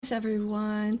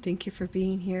Everyone, thank you for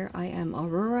being here. I am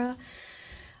Aurora.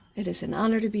 It is an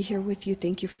honor to be here with you.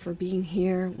 Thank you for being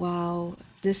here. Wow,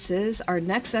 this is our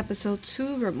next episode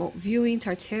 2, remote viewing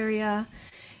Tartaria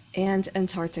and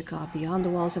Antarctica, beyond the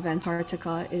walls of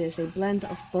Antarctica. It is a blend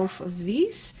of both of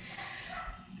these.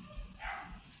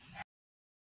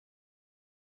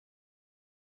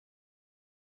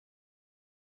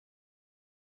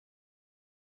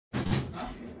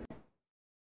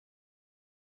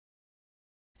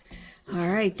 All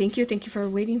right, thank you for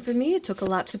waiting for me. It took a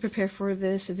lot to prepare for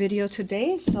this video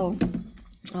today, so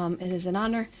it is an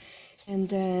honor. And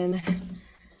then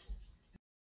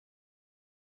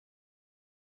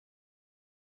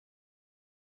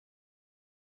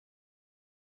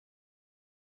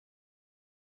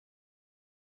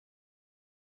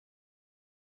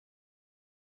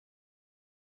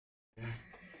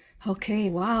okay,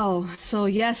 wow. So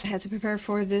yes, I had to prepare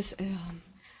for this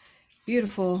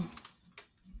beautiful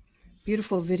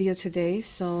video today.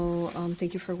 So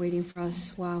thank you for waiting for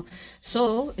us. Wow.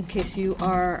 So in case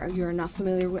you're not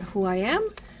familiar with who I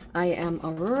am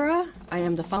Aurora. I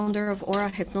am the founder of Aura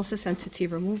Hypnosis Entity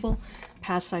Removal,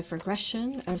 Past Life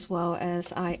Regression, as well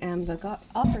as I am the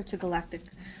author to Galactic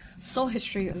Soul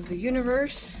History of the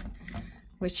Universe,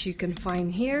 which you can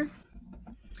find here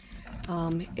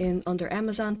under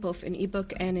Amazon, both in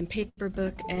ebook and in paper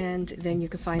book, and then you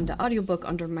can find the audiobook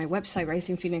under my website,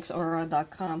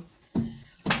 risingphoenixaura.com.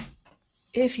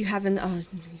 If you haven't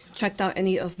checked out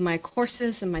any of my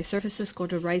courses and my services, go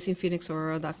to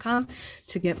risingphoenixaura.com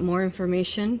to get more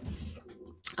information.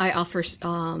 I offer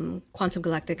quantum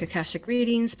galactic akashic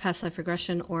readings, past life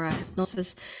regression, aura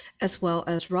hypnosis, as well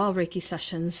as raw Reiki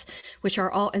sessions, which are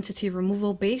all entity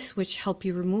removal based, which help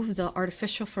you remove the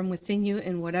artificial from within you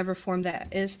in whatever form that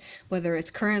is, whether it's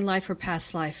current life or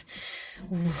past life.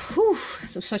 Whew.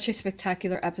 So such a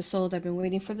spectacular episode. I've been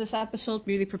waiting for this episode,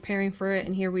 really preparing for it,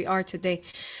 and here we are today.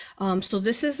 So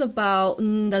this is about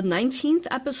the 19th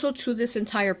episode to this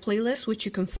entire playlist, which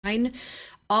you can find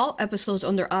all episodes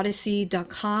under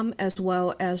odyssey.com as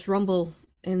well as Rumble,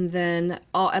 and then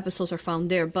all episodes are found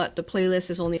there, but the playlist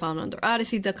is only found under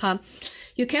odyssey.com.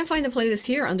 You can find the playlist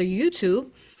here under YouTube.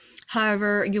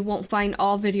 However, you won't find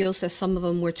all videos, as some of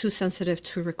them were too sensitive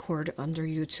to record under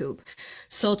YouTube.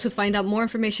 So to find out more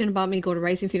information about me, go to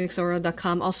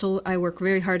risingphoenixaura.com. Also, I work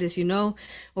very hard, as you know,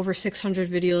 over 600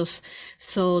 videos.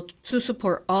 So to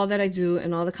support all that I do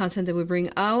and all the content that we bring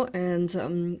out,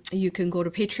 and you can go to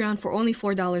Patreon for only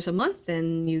 $4 a month,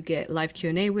 and you get live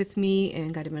Q&A with me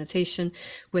and guided meditation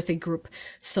with a group.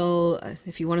 So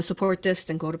if you want to support this,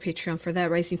 then go to Patreon for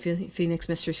that, Rising Phoenix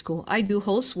Mystery School. I do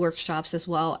host workshops as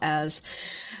well as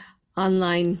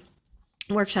online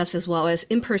workshops, as well as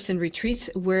in-person retreats,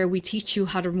 where we teach you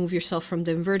how to remove yourself from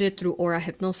the inverted through aura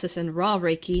hypnosis and raw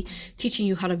Reiki, teaching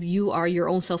you how to you are your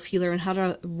own self-healer and how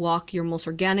to walk your most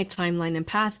organic timeline and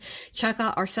path. Check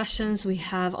out our sessions. We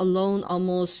have alone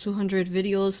almost 200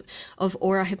 videos of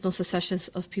aura hypnosis sessions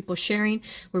of people sharing,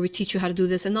 where we teach you how to do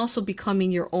this, and also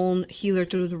becoming your own healer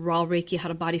through the raw Reiki, how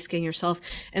to body scan yourself.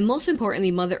 And most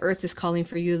importantly, Mother Earth is calling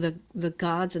for you, the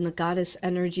gods and the goddess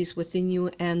energies within you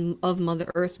and of Mother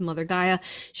Earth, Mother Gaia.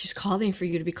 She's calling for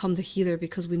you to become the healer,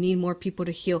 because we need more people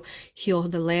to heal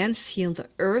the lands, heal the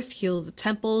earth, heal the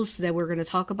temples that we're going to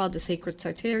talk about, the sacred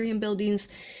Tartarian buildings,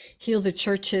 heal the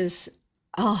churches,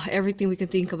 everything we can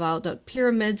think about, the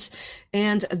pyramids.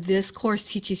 And this course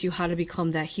teaches you how to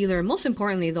become that healer, and most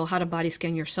importantly though, how to body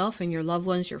scan yourself and your loved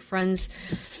ones, your friends,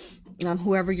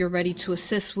 whoever you're ready to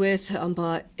assist with,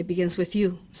 but it begins with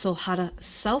you. So how to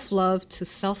self-love, to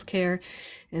self-care,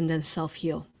 and then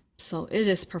self-heal. So it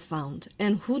is profound.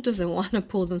 And who doesn't want to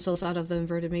pull themselves out of the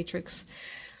inverted matrix?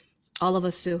 All of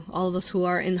us do. All of us who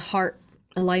are in heart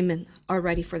alignment are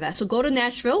ready for that. So go to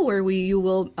Nashville, where you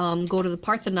will go to the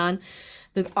Parthenon,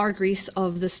 the Greece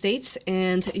of the states,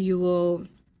 and you will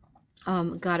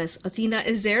Goddess Athena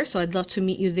is there. So I'd love to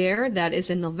meet you there. That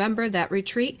is in November, that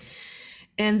retreat.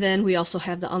 And then we also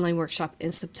have the online workshop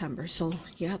in September. So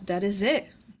yeah, that is it.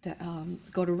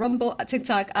 Go to Rumble,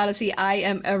 TikTok, Odyssey. I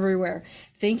am everywhere.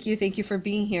 Thank you for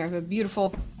being here. I have a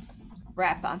beautiful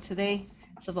wrap on today.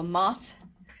 It's of a moth,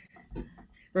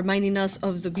 reminding us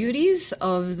of the beauties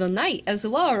of the night as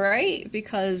well, right?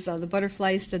 Because the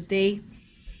butterflies, the day,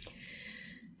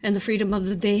 and the freedom of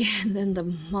the day, and then the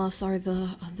moths are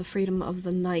the freedom of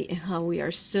the night, and how we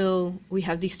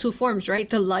have these two forms, right?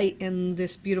 The light and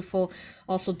this beautiful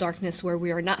also darkness, where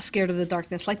we are not scared of the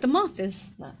darkness like the moth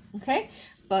is not. Okay,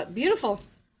 but beautiful.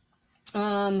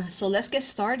 So let's get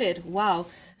started. Wow.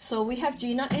 So we have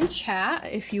Gina in chat.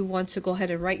 If you want to go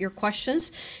ahead and write your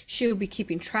questions, she will be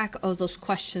keeping track of those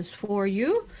questions for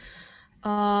you.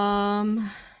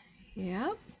 Yeah.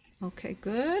 Okay,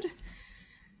 good.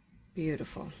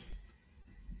 Beautiful.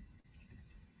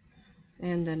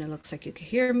 And then it looks like you can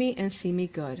hear me and see me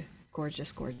good.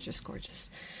 Gorgeous, gorgeous, gorgeous.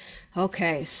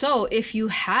 Okay, so if you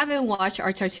haven't watched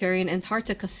our Tartarian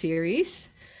Antarctica series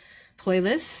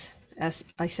playlist, as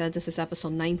I said, this is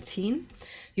episode 19.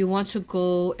 You want to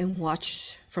go and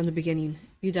watch from the beginning.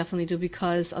 You definitely do,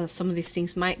 because some of these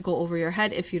things might go over your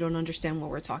head if you don't understand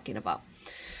what we're talking about.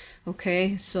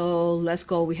 Okay, so let's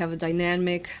go. We have a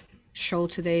dynamic show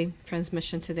today,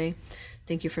 transmission today.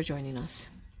 Thank you for joining us.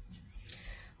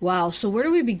 Wow, so where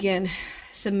do we begin?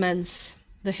 Cements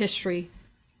the history,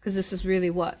 because this is really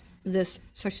what this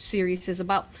series is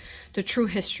about. The true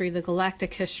history, the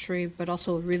galactic history, but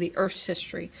also really Earth's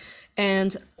history.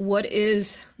 And what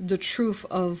is the truth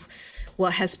of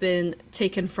what has been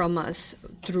taken from us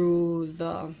through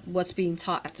what's being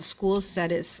taught at the schools,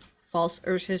 that is false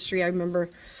Earth history. I remember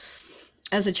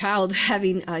as a child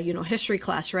having history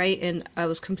class, right? And I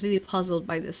was completely puzzled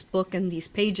by this book and these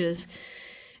pages.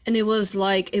 And it was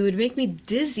like, it would make me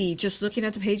dizzy just looking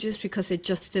at the pages, because it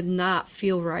just did not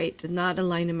feel right, did not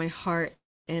align in my heart.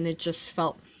 And it just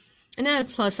felt, and then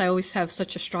plus I always have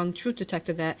such a strong truth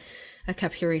detector that I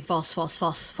kept hearing false, false,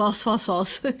 false, false, false,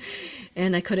 false.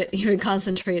 And I couldn't even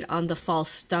concentrate on the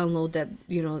false download that,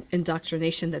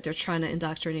 indoctrination that they're trying to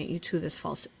indoctrinate you to, this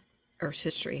false Earth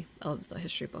history of the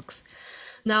history books.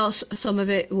 Now, some of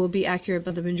it will be accurate,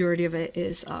 but the majority of it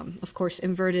is, of course,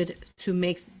 inverted to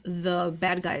make the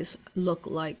bad guys look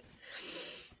like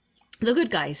the good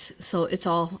guys. So it's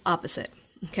all opposite,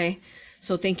 okay?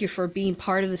 So thank you for being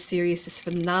part of the series, this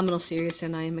phenomenal series,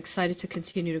 and I am excited to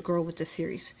continue to grow with this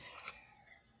series.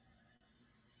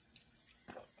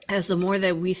 As the more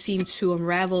that we seem to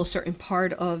unravel a certain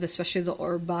part of, especially the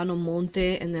Urbano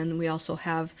Monte, and then we also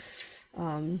have...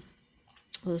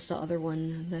 what was the other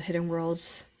one? The Hidden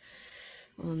Worlds.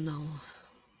 Oh no.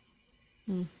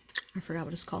 I forgot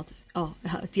what it's called. Oh,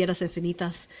 Tierras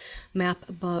Infinitas map.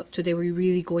 But today we're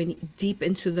really going deep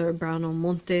into the Urbano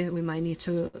Monte. We might need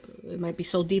to, it might be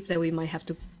so deep that we might have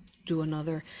to do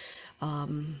another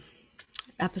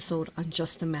episode on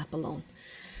just the map alone.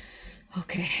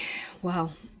 Okay,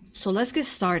 wow. So let's get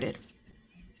started.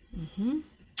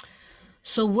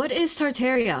 So what is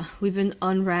Tartaria? We've been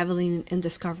unraveling and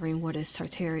discovering what is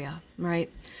Tartaria, right?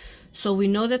 So we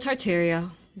know that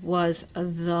Tartaria was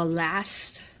the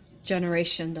last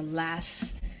generation, the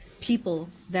last people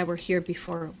that were here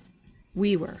before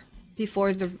we were,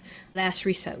 before the last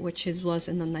reset, which was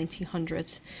in the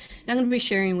 1900s. And I'm going to be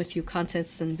sharing with you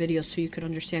contents and videos so you could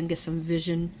understand, get some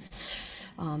vision,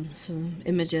 some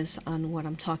images on what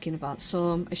I'm talking about.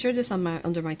 So I shared this on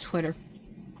under my Twitter.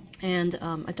 And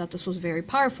I thought this was very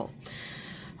powerful.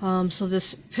 So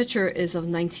this picture is of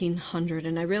 1900,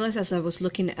 and I realized as I was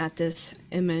looking at this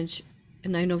image,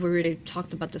 and I know we already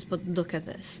talked about this, but look at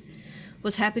this.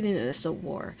 What's happening is the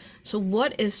war. So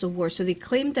what is the war? So they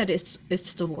claim that it's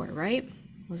the war, right?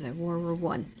 What was that? World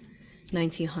War I,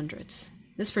 1900s.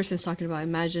 This person's talking about,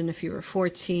 imagine if you were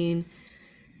 14,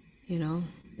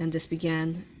 and this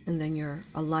began, and then you're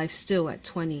alive still at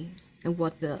 20, and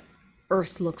what the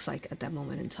Earth looks like at that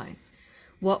moment in time.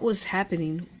 What was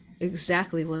happening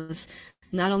exactly was,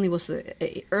 not only was it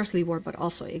a earthly war, but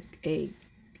also a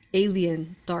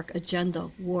alien dark agenda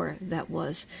war that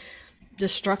was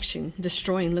destroying.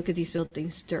 Look at these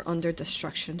buildings, they're under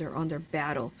destruction, they're under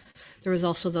battle. There was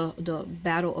also the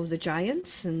battle of the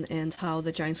giants, and how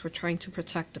the giants were trying to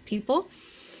protect the people,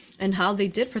 and how they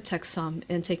did protect some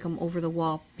and take them over the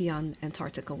wall beyond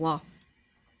Antarctica wall.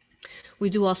 We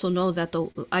do also know that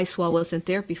the ice wall wasn't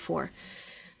there before.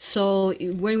 So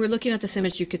when we're looking at this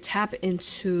image, you could tap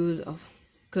into the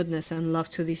goodness and love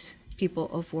to these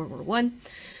people of World War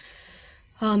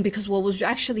I. Because what was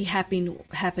actually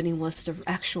happening was the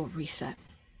actual reset.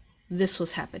 This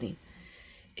was happening.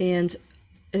 And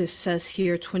it says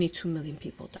here 22 million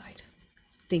people died.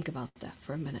 Think about that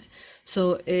for a minute.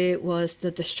 So it was the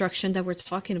destruction that we're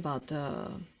talking about, the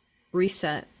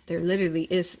reset. There literally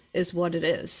is what it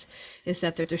is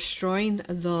that they're destroying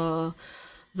the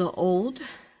old,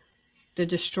 they're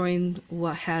destroying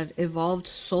what had evolved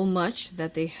so much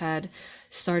that they had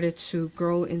started to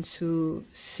grow into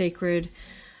sacred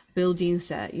buildings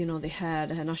that they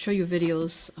had, and I'll show you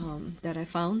videos that I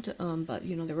found, but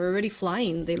they were already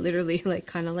flying. They literally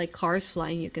kind of like cars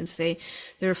flying, you can say.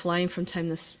 They were flying from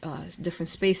time to different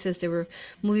spaces. They were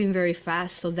moving very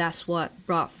fast, so that's what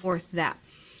brought forth that.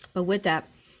 But with that,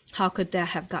 how could that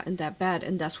have gotten that bad?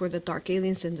 And that's where the dark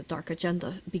aliens and the dark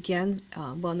agenda began.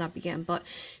 Well, not began, but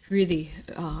really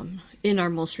in our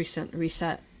most recent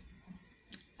reset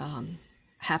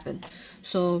happened.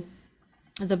 So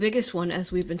The biggest one,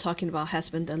 as we've been talking about, has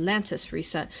been the Atlantis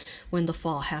reset, when the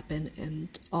fall happened and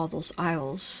all those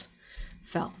isles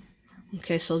fell.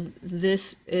 Okay, so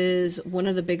this is one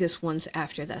of the biggest ones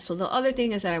after that. So the other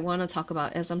thing is that I want to talk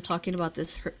about, as I'm talking about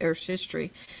this Earth's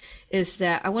history, is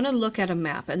that I want to look at a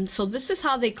map. And so this is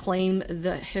how they claim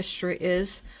the history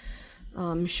is.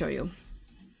 Let me show you.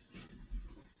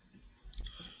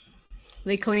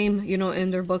 They claim, you know,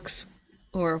 in their books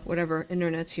or whatever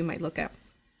internets you might look at,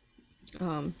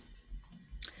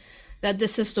 that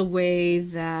this is the way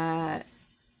that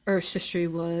Earth's history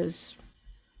was.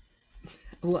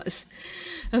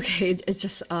 Okay, it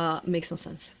just makes no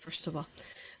sense, first of all.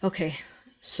 Okay,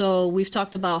 so we've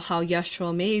talked about how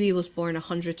Yeshua maybe was born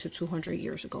 100 to 200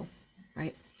 years ago,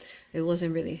 right? It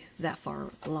wasn't really that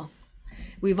far along.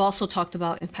 We've also talked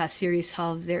about in past series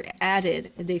how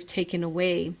they've taken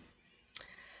away,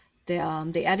 they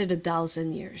added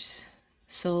 1,000 years.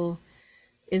 So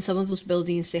in some of those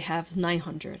buildings they have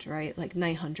 900, right? Like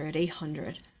 900,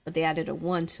 800, but they added a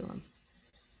 1 to them,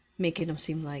 making them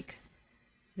seem like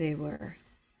they were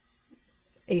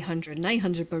 800,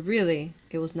 900, but really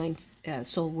it was 9.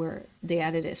 So they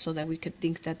added it so that we could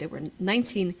think that they were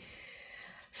 19,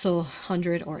 so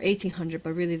 100 or 1800,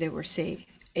 but really they were, say,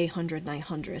 800,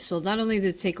 900. So not only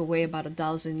did it take away about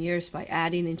 1,000 years by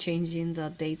adding and changing the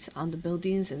dates on the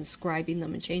buildings and scribing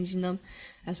them and changing them,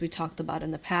 as we talked about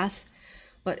in the past,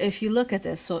 but if you look at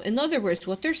this, so in other words,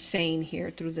 what they're saying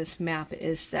here through this map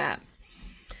is that,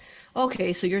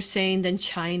 okay, so you're saying then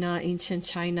China, ancient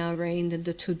China reigned in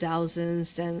the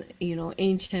 2000s, then, you know,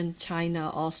 ancient China,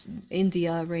 also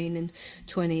India reigned in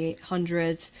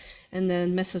 2800s, and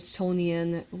then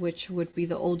Macedonian, which would be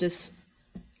the oldest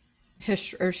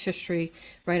Earth's history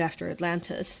right after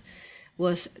Atlantis,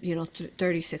 was, you know,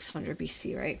 3600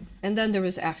 BC, right? And then there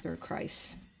was after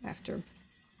Christ,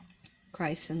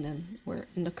 and then we're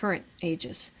in the current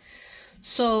ages.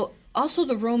 So also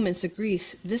the Romans, the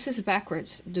Greece, this is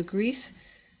backwards. The Greece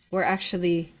were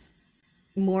actually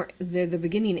more, they're the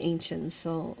beginning ancients.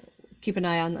 So keep an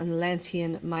eye on the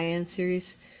Atlantean Mayan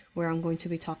series, where I'm going to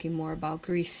be talking more about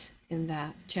Greece in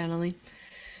that channeling.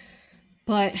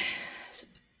 But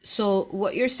so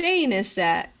what you're saying is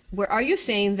that, where are you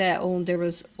saying that, oh, there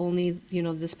was only, you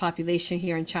know, this population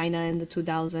here in China in the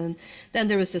 2000, then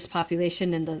there was this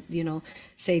population in the, you know,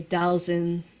 say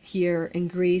 1,000 here in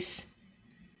Greece?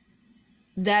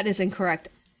 That is incorrect.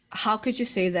 How could you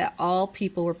say that all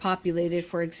people were populated,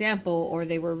 for example, or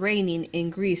they were reigning in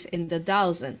Greece in the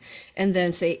 1,000, and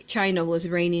then say China was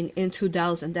reigning in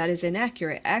 2000? That is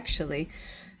inaccurate. Actually,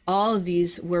 all of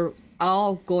these were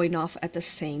all going off at the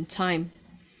same time,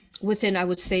 within, I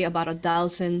would say, about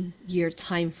 1,000-year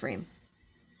time frame.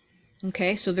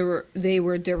 Okay, so there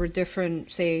were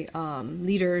different, say,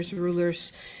 leaders,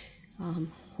 rulers,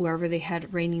 whoever they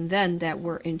had reigning then, that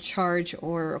were in charge,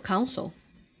 or a council.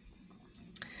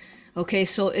 Okay,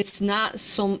 so it's not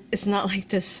like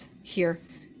this here.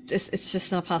 It's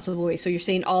just not possible way. So you're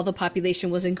saying all the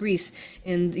population was in Greece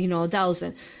in, you know,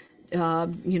 1,000, you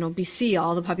know, BC.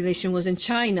 All the population was in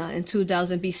China in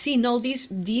 2000 BC. No,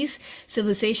 these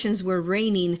civilizations were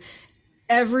reigning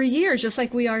every year, just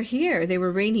like we are here. They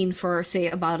were reigning for, say,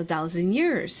 about 1,000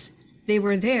 years. They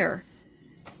were there.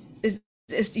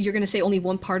 You're going to say only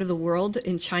one part of the world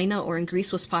in China or in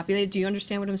Greece was populated? Do you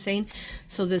understand what I'm saying?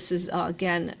 So this is,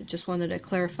 again, just wanted to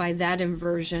clarify that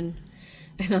inversion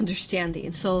and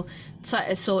understanding. So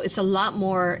it's a lot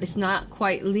more, it's not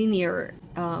quite linear,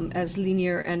 as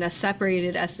linear and as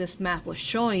separated as this map was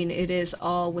showing. It is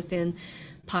all within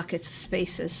pockets,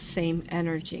 spaces, same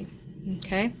energy.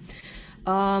 Okay.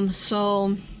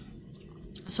 So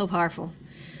powerful.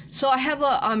 So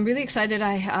I'm really excited.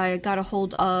 I got a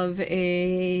hold of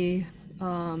a,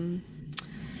 let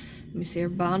me see,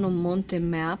 Urbano Monte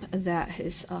map that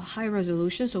is a high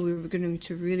resolution. So we were going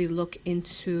to really look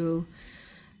into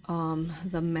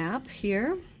the map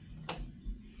here,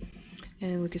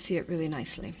 and we can see it really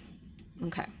nicely.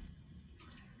 Okay.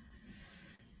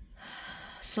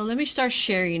 So let me start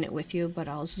sharing it with you, but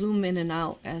I'll zoom in and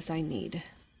out as I need.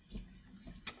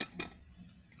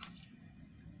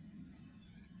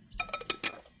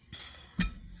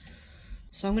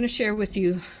 So I'm going to share with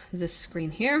you this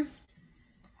screen here.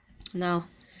 Now,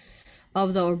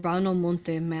 of the Urbano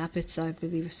Monte map, it's, I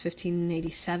believe it's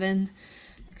 1587.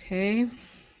 Okay.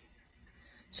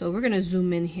 So we're going to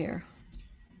zoom in here.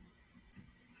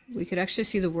 We could actually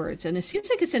see the words, and it seems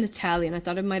like it's in Italian. I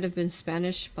thought it might have been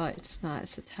Spanish, but it's not.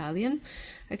 It's Italian.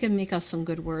 I can make out some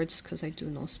good words because I do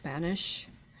know Spanish.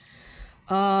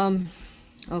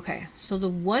 Okay, so the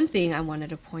one thing I wanted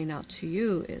to point out to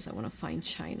you is I want to find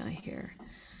China here.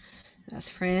 That's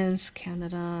France,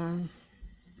 Canada.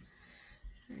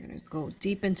 We're gonna go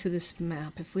deep into this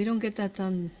map. If we don't get that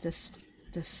done this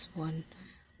one,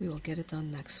 we will get it done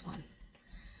next one.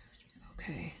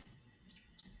 Okay.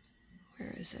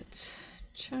 Where is it?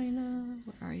 China,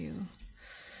 where are you?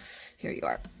 Here you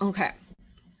are. Okay.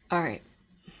 All right.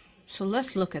 So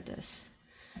let's look at this.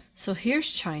 So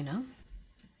here's China.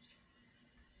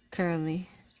 Currently.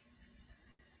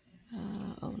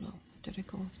 Oh no. Did I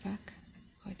go back?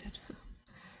 Oh, I did.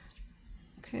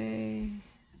 Okay.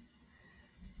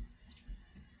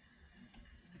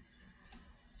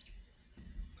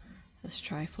 Let's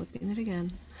try flipping it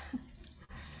again.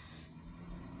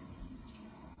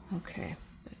 Okay.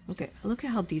 Look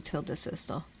at how detailed this is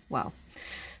though. Wow.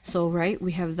 So right,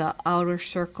 we have the outer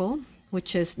circle,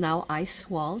 which is now ice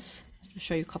walls. I'll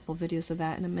show you a couple videos of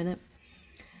that in a minute.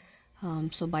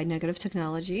 So by negative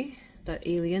technology, the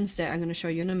aliens that I'm going to show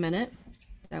you in a minute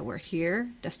that were here,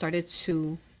 that started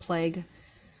to plague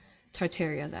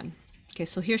Tartaria then. Okay,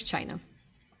 so here's China.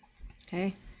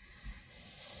 Okay.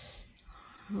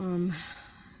 Do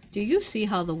you see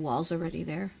how the wall's already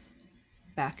there?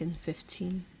 Back in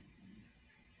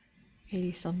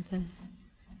 1580 something.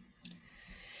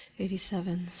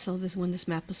 87. So this when this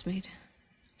map was made.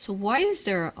 So why is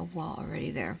there a wall already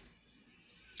there?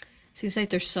 Seems like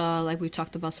there's like we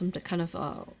talked about some kind of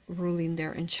ruling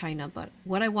there in China, but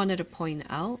what I wanted to point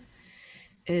out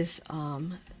is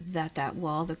that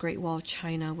wall, the Great Wall of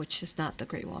China, which is not the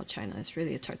Great Wall of China, it's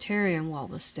really a Tartarian wall,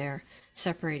 was there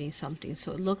separating something.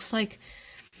 So it looks like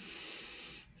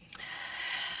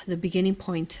the beginning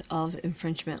point of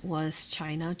infringement was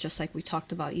China, just like we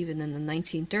talked about even in the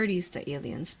 1930s, the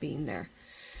aliens being there.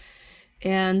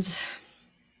 And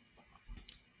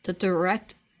the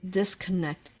direct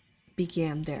disconnect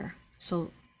began there. So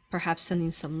perhaps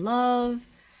sending some love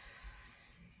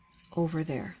over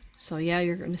there. So yeah,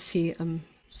 you're going to see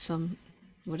some,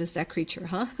 what is that creature,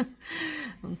 huh?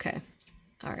 Okay.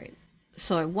 All right.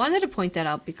 So I wanted to point that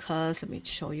out because, let me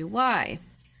show you why.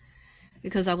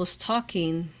 Because I was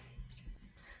looking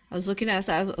at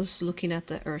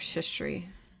the Earth's history,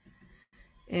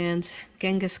 and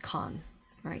Genghis Khan,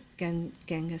 right?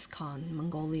 Genghis Khan,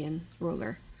 Mongolian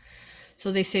ruler.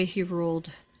 So they say he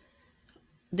ruled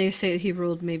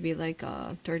maybe like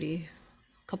 30,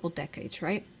 couple decades,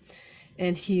 right?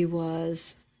 And he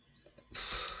was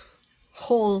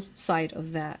whole side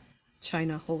of that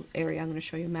China whole area. I'm going to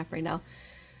show you a map right now.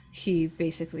 He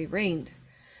basically reigned.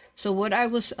 So what I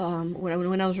was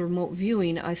when I was remote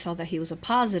viewing, I saw that he was a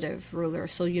positive ruler.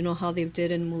 So you know how they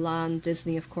did in Mulan,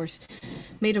 Disney of course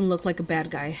made him look like a bad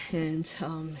guy, and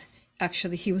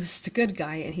actually he was the good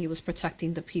guy, and he was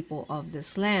protecting the people of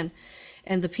this land.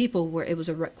 And the people were, it was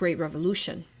a great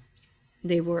revolution.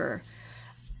 They were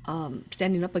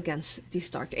standing up against these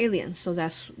dark aliens. So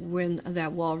that's when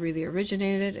that wall really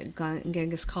originated.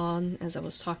 Genghis Khan, as I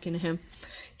was talking to him,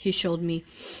 he showed me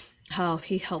how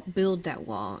he helped build that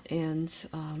wall and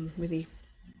really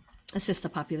assist the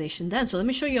population then. So let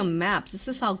me show you a map. This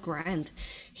is how grand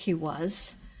he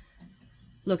was.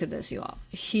 Look at this, you all.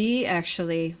 He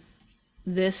actually,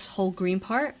 this whole green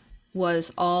part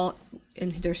was all,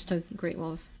 and there's the Great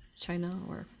Wall of China,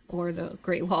 or the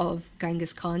Great Wall of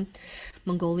Genghis Khan,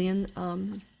 Mongolian.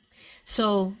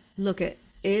 So look at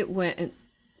it, went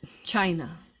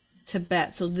China,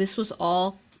 Tibet. So this was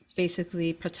all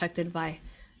basically protected by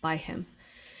him.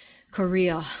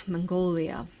 Korea,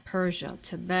 Mongolia, Persia,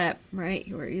 Tibet, right?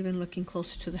 You were even looking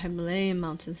closer to the Himalayan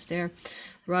mountains there.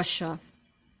 Russia.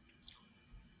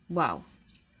 Wow.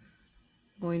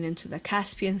 Going into the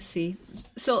Caspian Sea.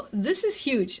 So this is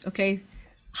huge, okay?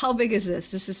 How big is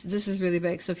this? This is really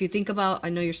big. So if you think about, I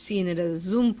know you're seeing it at a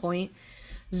zoom point,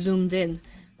 zoomed in.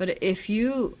 But if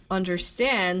you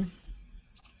understand,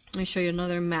 let me show you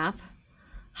another map.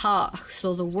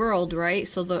 So the world, right?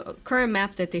 So the current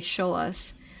map that they show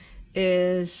us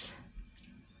is,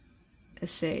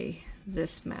 let's say,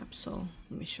 this map. So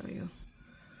let me show you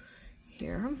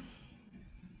here.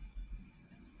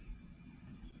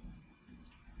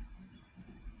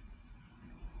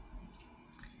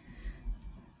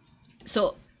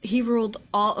 So he ruled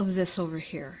all of this over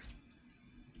here.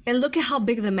 And look at how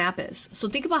big the map is. So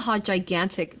think about how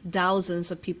gigantic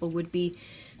thousands of people would be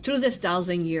through this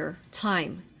 1,000-year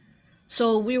time.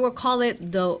 So we will call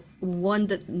it the one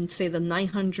that, say, the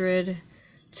 900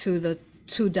 to the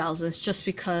 2000s, just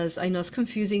because I know it's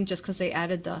confusing just because they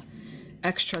added the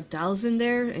extra 1,000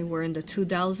 there and we're in the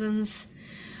 2000s.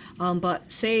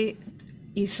 But say,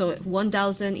 so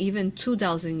 1,000, even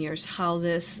 2,000 years, how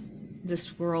this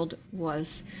world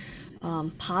was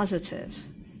positive,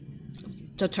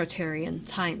 the Tartarian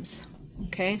times.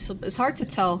 Okay, so it's hard to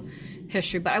tell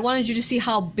history, but I wanted you to see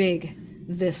how big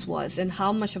this was and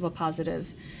how much of a positive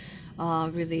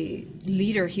really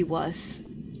leader he was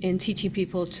in teaching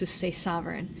people to stay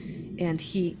sovereign. And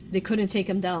they couldn't take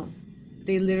him down.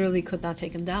 They literally could not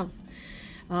take him down.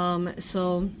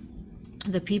 So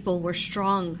the people were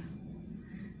strong,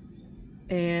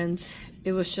 and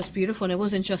it was just beautiful. And it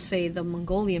wasn't just, say, the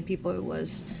Mongolian people, it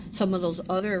was some of those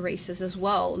other races as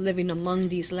well living among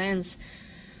these lands.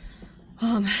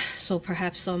 So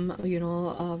perhaps some,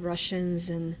 Russians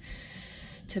and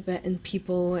Tibetan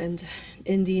people and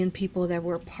Indian people that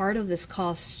were part of this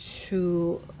cause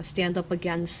to stand up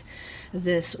against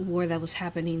this war that was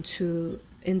happening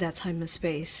in that time and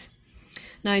space.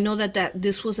 Now, I know that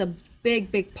this was a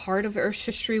big part of Earth's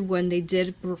history when they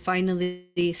did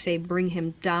finally, say, bring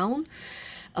him down,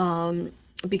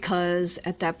 because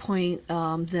at that point,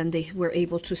 then they were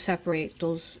able to separate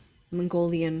those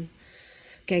Mongolian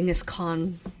Genghis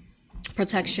Khan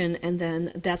protection, and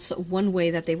then that's one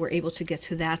way that they were able to get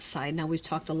to that side. Now, we've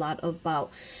talked a lot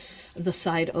about the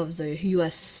side of the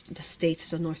U.S., the states,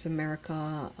 the North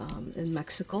America, and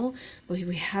Mexico, but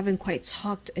we haven't quite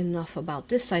talked enough about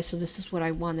this side. So this is what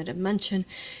I wanted to mention,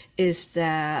 is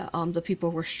that the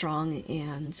people were strong,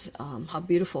 and how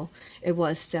beautiful it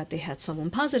was that they had someone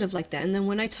positive like that. And then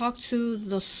when I talked to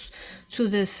this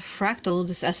fractal,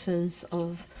 this essence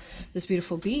of this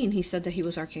beautiful being, he said that he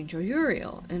was Archangel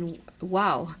Uriel, and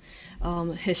wow,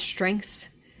 his strength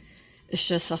is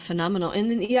just phenomenal.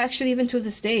 And he actually, even to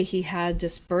this day, he had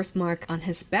this birthmark on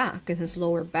his back, in his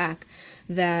lower back,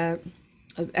 that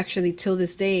actually till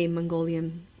this day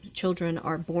Mongolian children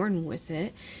are born with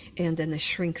it, and then it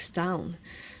shrinks down.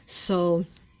 So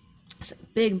it's a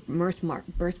big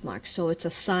birthmark. So it's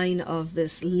a sign of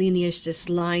this lineage, this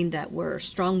line, that were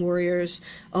strong warriors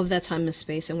of that time and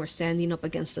space, and we're standing up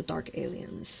against the dark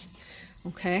aliens.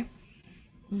 Okay.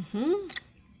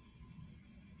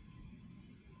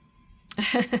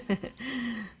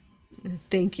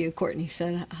 Thank you. Courtney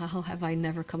said, how have I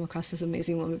never come across this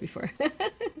amazing woman before?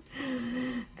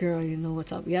 Girl, you know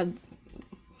what's up. Yeah,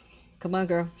 come on,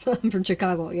 girl. I'm from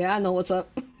Chicago. Yeah, I know what's up.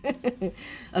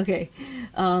 Okay.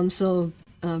 So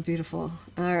beautiful.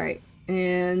 All right.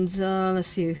 And let's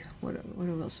see what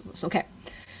else was. Okay.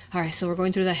 All right, so we're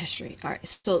going through that history. All right,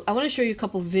 so I want to show you a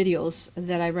couple videos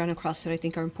that I ran across that I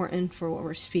think are important for what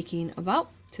we're speaking about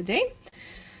today.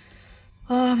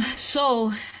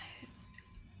 So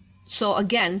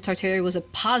again, Tartaria was a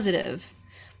positive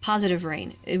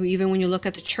reign. Even when you look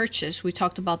at the churches, we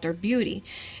talked about their beauty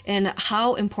and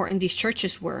how important these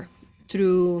churches were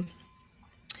through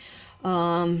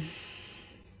the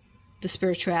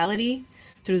spirituality,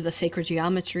 through the sacred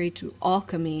geometry, through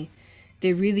alchemy.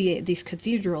 These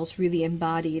cathedrals really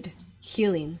embodied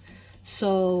healing.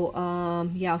 So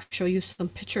yeah, I'll show you some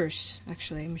pictures.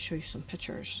 Actually, let me show you some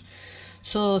pictures.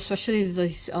 So especially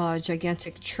these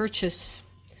gigantic churches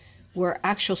were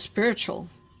actual spiritual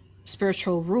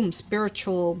rooms,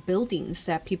 spiritual buildings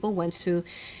that people went to.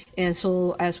 And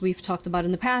so, as we've talked about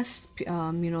in the past, there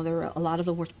were a lot of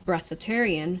the were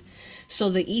breatharian. So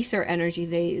the ether energy,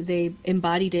 they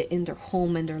embodied it in their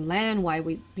home and their land. Why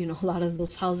a lot of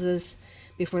those houses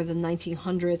before the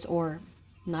 1900s or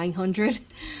 900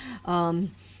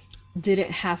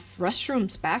 didn't have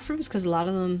restrooms, bathrooms, because a lot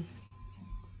of them,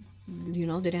 they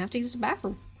didn't have to use the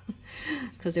bathroom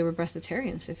because they were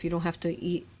breatharians. If you don't have to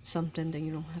eat something, then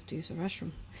you don't have to use the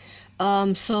restroom.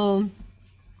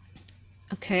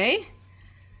 Okay.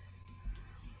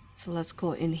 So let's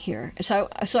go in here. So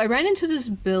I ran into this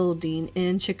building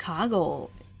in Chicago,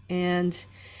 and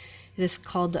it is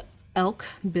called the Elk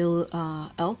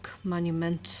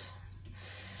Monument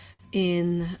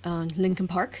in Lincoln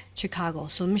Park, Chicago.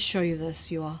 So let me show you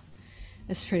this, you all.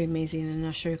 It's pretty amazing, and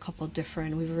I'll show you a couple of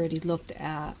different. We've already looked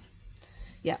at,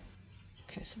 yeah.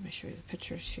 Okay, so let me show you the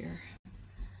pictures here.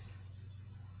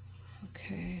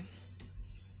 Okay,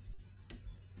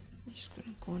 I'm just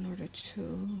gonna go in order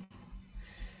to.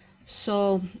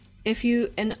 So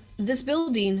and this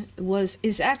building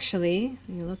is actually,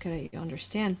 when you look at it, you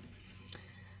understand.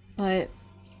 But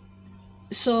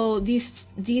so these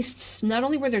not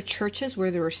only were there churches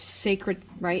where there were sacred,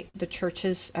 right? The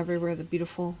churches everywhere, the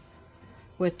beautiful,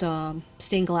 with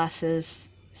stained glass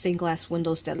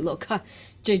windows that look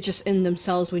just in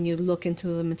themselves. When you look into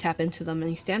them and tap into them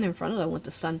and you stand in front of them with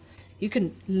the sun, you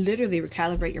can literally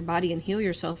recalibrate your body and heal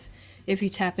yourself if you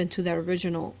tap into that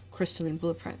original crystalline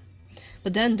blueprint.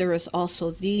 But then there is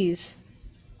also these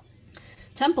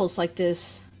temples like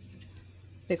this.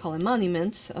 They call it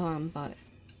monuments, but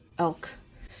Elk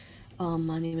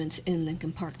monuments in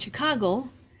Lincoln Park, Chicago.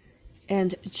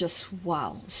 And just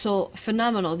wow, so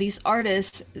phenomenal. These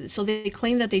artists, so they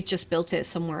claim that they just built it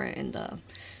somewhere in the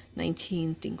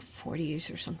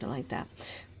 1940s or something like that.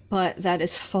 but that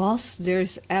is false.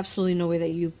 There's absolutely no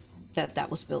way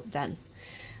that was built then.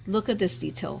 Look at this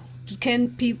detail.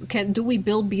 Do we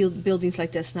build buildings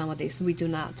like this nowadays? We do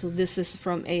not. So this is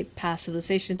from a past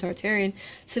civilization, Tartarian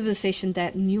civilization,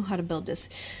 that knew how to build this.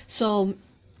 So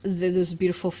there was a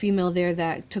beautiful female there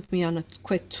that took me on a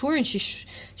quick tour, and she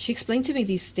explained to me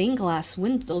these stained glass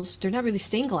windows. They're not really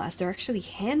stained glass. They're actually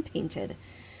hand painted.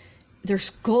 There's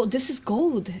gold. This is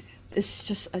gold. It's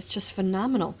just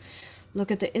phenomenal.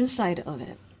 Look at the inside of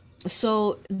it.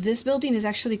 So this building is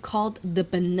actually called the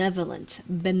Benevolent.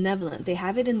 Benevolent. They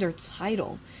have it in their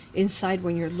title inside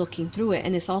when you're looking through it,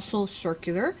 and it's also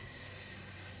circular.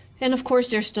 And of course,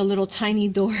 there's the little tiny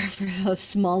door for the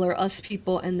smaller us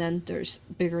people, and then there's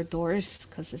bigger doors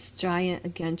because it's giant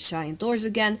again, giant doors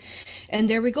again. And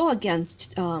there we go again.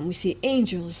 We see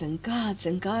angels and gods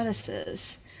and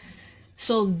goddesses.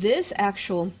 So this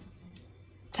actual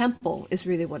temple is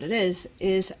really what it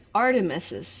is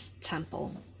Artemis's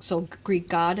temple. So Greek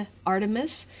god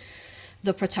Artemis,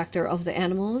 the protector of the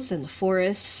animals and the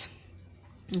forests.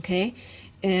 Okay,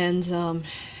 and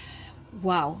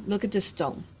wow, look at this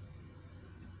dome.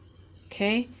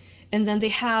 Okay, and then they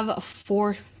have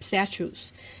 4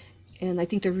 statues, and I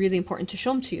think they're really important to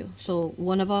show them to you. So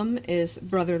one of them is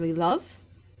brotherly love,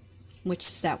 which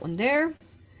is that one there.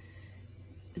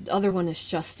 The other one is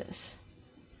justice.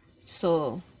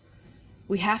 So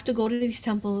we have to go to these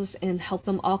temples and help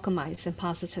them alchemize and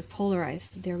positive polarize.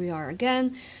 There we are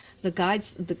again, the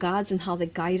gods and how they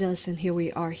guide us, and here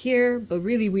we are here. But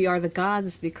really we are the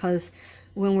gods, because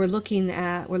when we're looking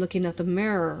at the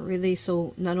mirror, really.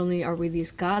 So not only are we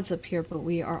these gods up here, but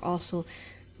we are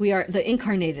the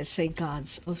incarnated, say,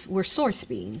 gods we're source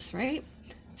beings, right?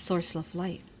 Source of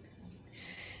light.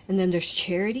 And then there's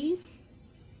charity,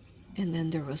 and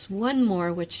then there was one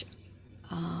more, which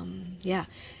yeah,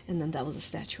 and then that was a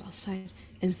statue outside.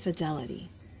 Infidelity.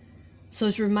 So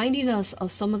it's reminding us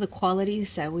of some of the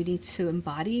qualities that we need to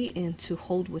embody and to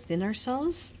hold within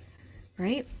ourselves,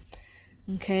 right?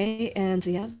 Okay, and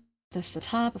yeah, that's the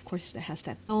top. Of course, it has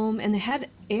that dome, and it had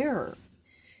air.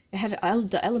 It had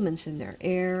the elements in there,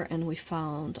 air, and we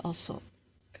found also,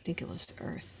 I think it was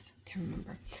earth. Can't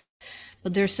remember.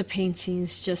 But there's the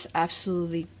paintings, just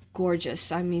absolutely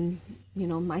gorgeous. I mean, you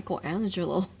know,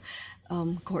 Michelangelo,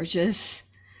 gorgeous.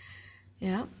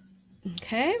 Yeah.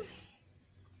 Okay.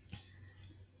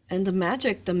 And the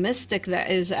magic, the mystic,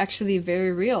 that is actually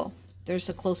very real. There's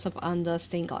a close-up on the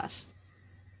stained glass.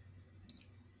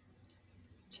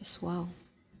 Just wow.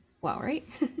 Wow, right?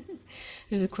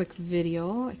 Here's a quick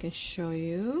video I can show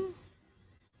you.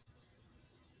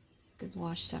 Could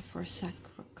watch that for a sec,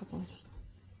 for a couple.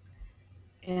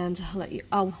 And I'll let you,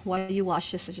 while you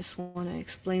watch this, I just want to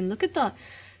explain. Look at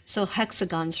so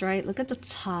hexagons, right? Look at the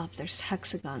top, there's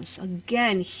hexagons.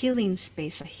 Again, healing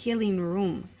space, a healing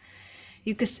room.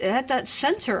 You could, at that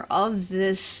center of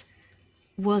this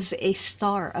was a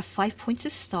star, a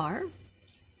 5-pointed star.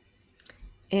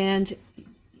 And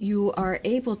you are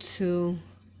able to,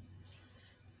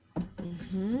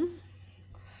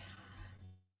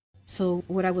 so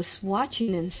what I was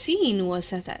watching and seeing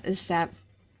was that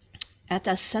at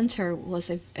that center was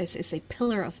a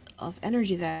pillar of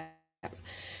energy that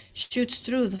shoots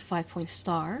through the 5-point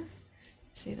star.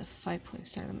 See the 5-point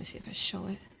star, let me see if I show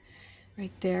it.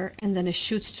 Right there, and then it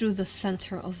shoots through the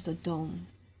center of the dome.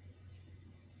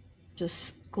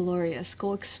 Just glorious.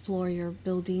 Go explore your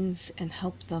buildings and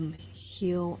help them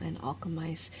heal and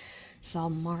alchemize. It's all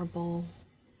marble.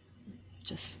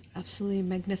 Just absolutely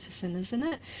magnificent, isn't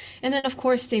it? And then of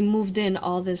course they moved in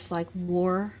all this like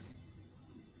war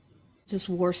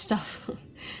stuff.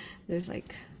 There's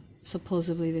like,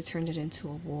 supposedly they turned it into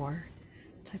a war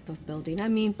type of building. I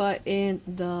mean, but in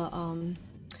the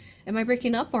am I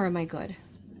breaking up or am I good?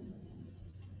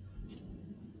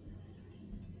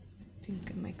 I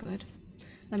think, am I good?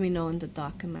 Let me know in the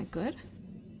doc, am I good?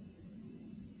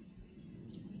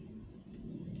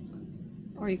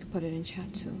 Or you can put it in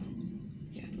chat too.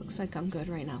 Yeah, it looks like I'm good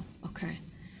right now. Okay,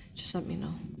 just let me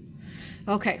know.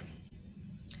 Okay.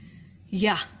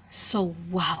 Yeah, so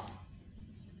wow.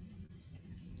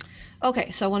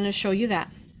 Okay, so I wanted to show you that.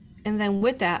 And then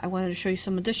with that, I wanted to show you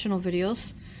some additional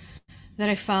videos that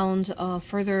I found,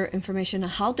 further information on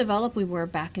how developed we were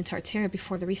back in Tartaria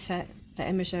before the reset, the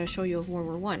image that I show you of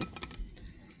World War I.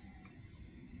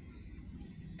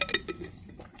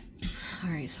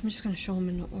 Alright, so I'm just going to show them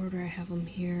in the order I have them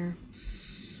here.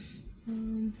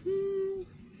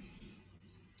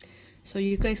 So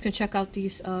you guys can check out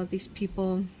these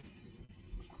people,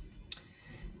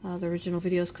 the original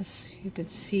videos, because you can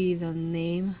see the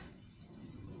names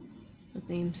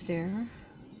there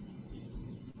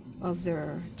of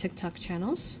their TikTok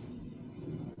channels.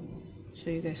 so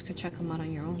you guys could check them out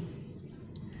on your own.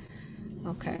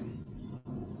 Okay,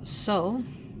 so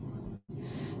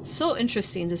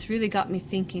interesting. This really got me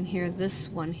thinking here. This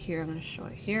one here, I'm going to show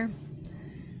it here.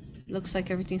 Looks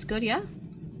like everything's good, yeah?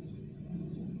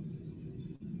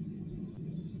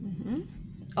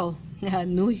 Oh, yeah,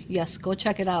 yes, go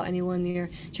check it out. Anyone near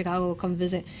Chicago, come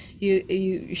visit.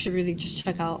 You should really just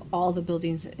check out all the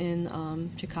buildings in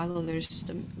Chicago. There's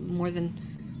more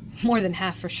than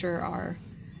half for sure are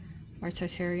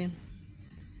Tartarian.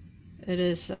 It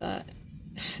is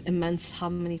immense how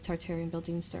many Tartarian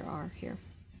buildings there are here.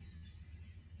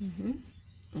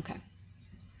 Okay.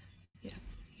 Yeah.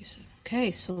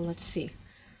 Okay, so let's see.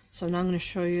 So now I'm going to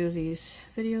show you these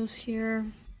videos here.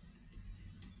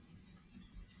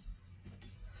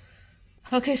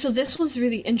 Okay, so this was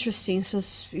really interesting. So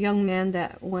this young man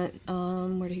that went,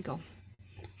 where did he go?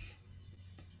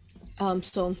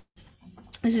 So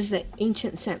this is the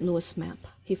ancient St. Louis map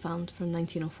he found from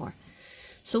 1904.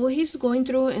 So what he's going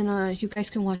through, and you guys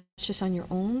can watch this on your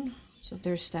own. So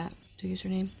there's that, the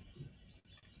username.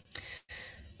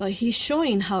 But he's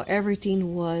showing how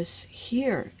everything was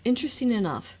here. Interesting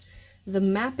enough, the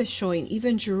map is showing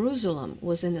even Jerusalem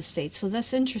was in the States. So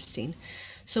that's interesting.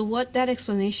 So what that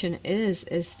explanation is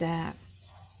that,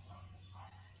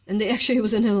 and they actually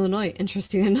was in Illinois,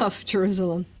 interesting enough,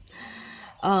 Jerusalem.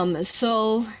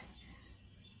 So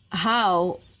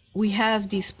how we have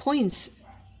these points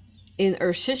in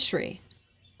Earth's history,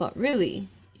 but really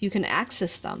you can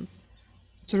access them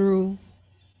through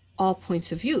all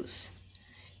points of views.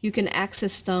 You can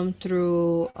access them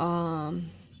through,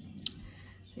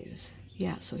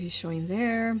 yeah, so he's showing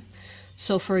there.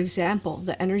 So for example,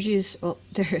 the energy is, oh,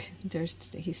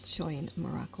 he's showing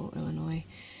Morocco, Illinois,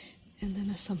 and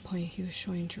then at some point he was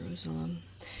showing Jerusalem,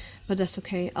 but that's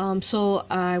okay. So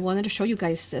I wanted to show you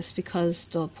guys this because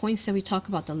the points that we talk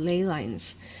about, the ley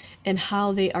lines, and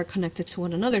how they are connected to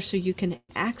one another, so you can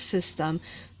access them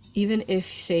even if,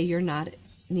 say, you're not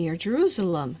near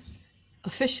Jerusalem,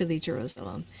 officially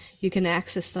Jerusalem. You can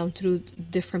access them through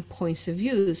different points of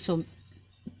view. So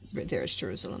there's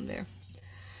Jerusalem there.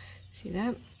 See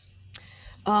that?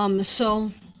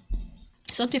 So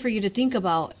something for you to think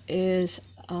about is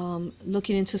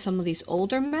looking into some of these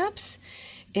older maps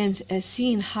and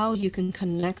seeing how you can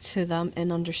connect to them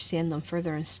and understand them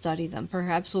further and study them.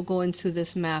 Perhaps we'll go into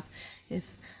this map if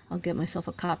I'll get myself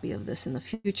a copy of this in the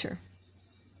future.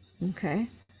 Okay.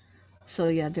 So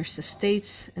yeah, there's the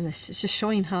states, and it's just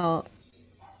showing how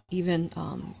even,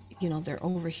 you know, they're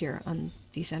over here, and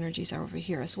these energies are over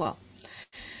here as well.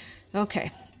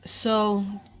 Okay, so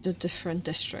the different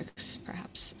districts,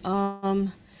 perhaps. All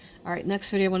right,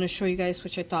 next video I want to show you guys,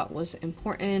 which I thought was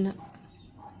important,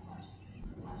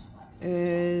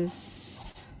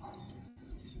 is,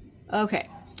 okay,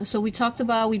 so we talked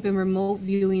about we've been remote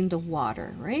viewing the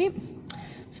water, right?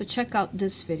 So check out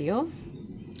this video.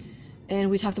 And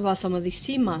we talked about some of these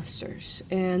sea monsters,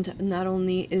 and not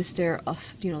only is there a,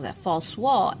 you know, that false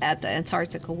wall at the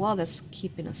Antarctica wall that's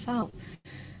keeping us out,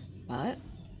 but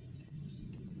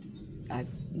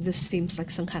this seems like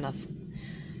some kind of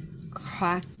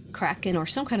kraken or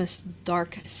some kind of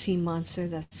dark sea monster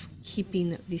that's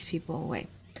keeping these people away.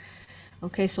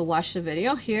 Okay, so watch the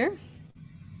video here.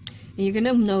 And you're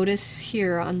gonna notice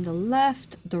here on the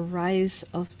left the rise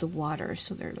of the water.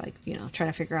 So they're like, you know, trying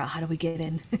to figure out, how do we get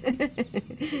in?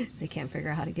 They can't figure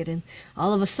out how to get in.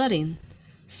 All of a sudden,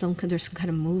 there's some kind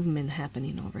of movement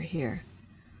happening over here.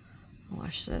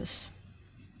 Watch this.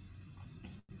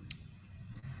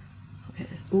 Okay.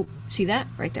 Ooh, see that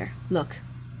right there? Look.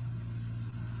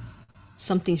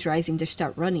 Something's rising. They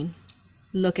start running.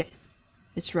 Look at,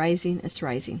 it's rising. It's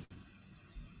rising.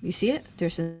 You see it?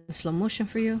 There's a slow motion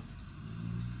for you.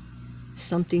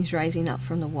 Something's rising up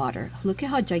from the water. Look at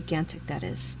how gigantic that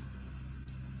is.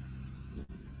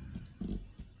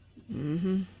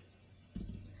 And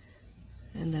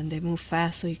then they move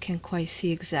fast, so you can't quite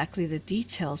see exactly the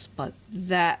details, but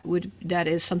that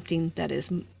is something that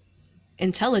is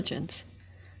intelligent,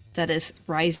 that is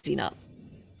rising up,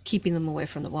 keeping them away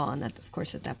from the wall. And that, of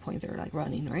course, at that point they're like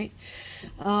running, right?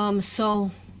 So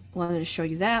wanted to show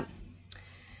you that.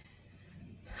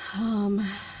 And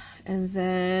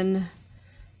then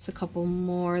there's a couple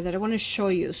more that I want to show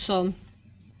you. So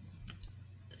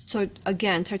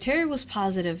again, Tartaria was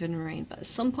positive in rain, but at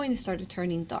some point it started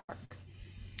turning dark.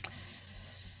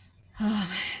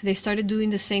 They started doing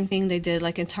the same thing they did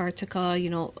like Antarctica, you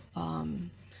know,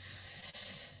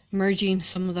 merging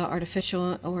some of the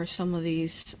artificial or some of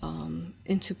these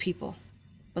into people.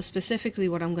 But specifically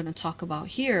what I'm going to talk about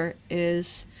here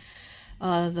is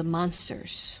the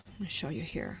monsters. I'm going to show you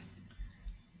here.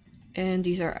 And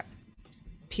these are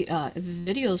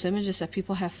videos, images that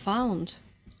people have found.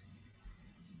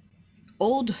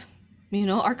 Old, you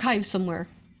know, archives somewhere.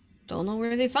 Don't know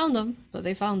where they found them, but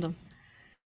they found them.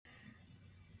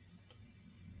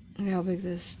 Look how big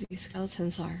these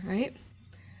skeletons are, right?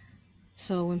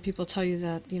 So when people tell you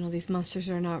that, you know, these monsters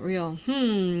are not real,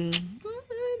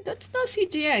 that's not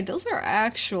CGI. Those are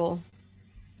actual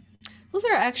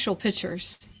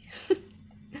pictures.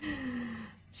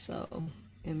 So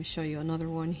let me show you another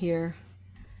one here.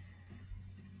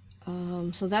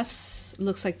 So that's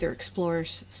looks like they're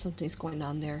explorers. Something's going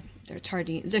on there.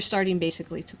 They're starting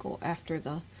basically to go after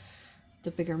the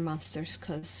bigger monsters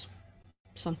because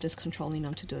something's controlling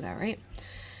them to do that, right?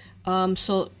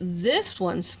 So this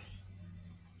one's.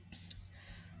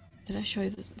 Did I show you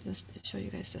this? Show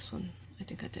you guys this one? I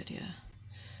think I did, yeah.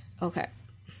 Okay.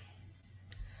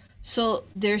 So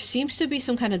there seems to be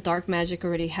some kind of dark magic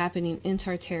already happening in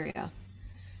Tartaria.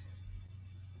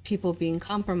 People being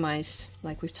compromised,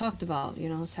 like we've talked about, you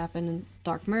know, it's happened in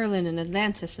Dark Merlin and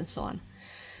Atlantis and so on.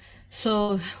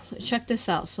 So check this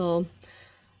out. So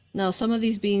now some of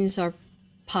these beings are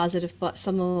positive, but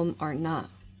some of them are not.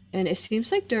 And it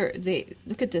seems like they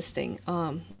look at this thing.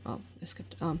 Oh, I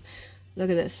skipped. Look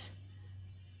at this.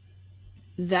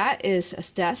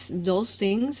 That's those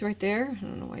things right there. I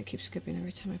don't know why I keep skipping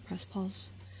every time I press pause.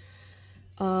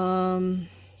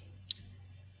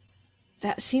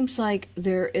 That seems like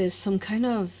there is some kind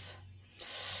of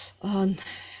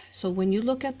so when you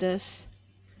look at this,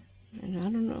 and I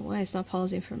don't know why it's not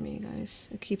pausing for me, guys.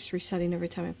 It keeps resetting every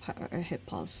time I hit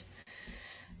pause.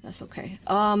 That's okay.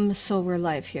 So we're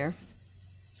live here.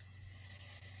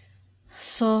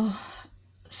 So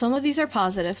some of these are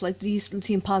positive, like these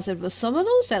seem positive, but some of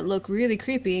those that look really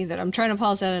creepy that I'm trying to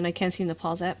pause at and I can't seem to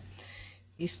pause at.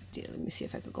 Let me see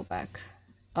if I could go back.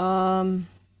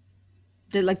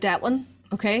 Did like that one,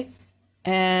 okay,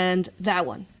 and that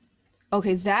one,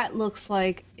 okay. That looks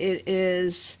like it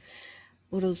is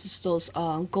what are those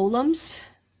golems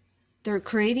they're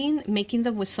making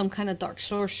them with some kind of dark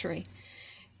sorcery,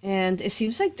 and it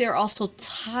seems like they're also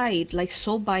tied, like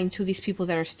so bind to these people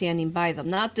that are standing by them.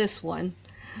 Not this one,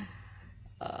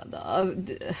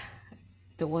 the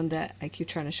one that I keep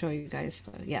trying to show you guys,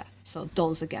 but yeah. So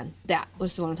those again, that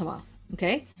was the one I'm talking about.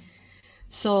 Okay,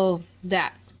 so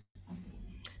that.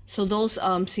 So those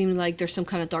seem like there's some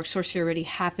kind of dark sorcery already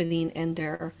happening, and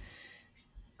they're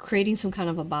creating some kind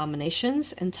of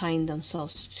abominations and tying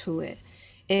themselves to it.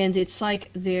 And it's like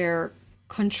they're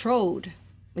controlled.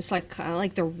 It's like kind of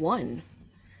like they're one.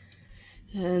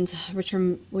 And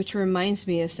which reminds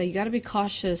me is that you got to be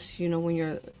cautious, you know, when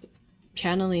you're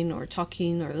channeling or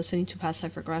talking or listening to past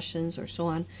life regressions or so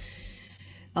on.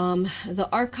 The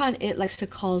Archon, it likes to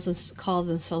call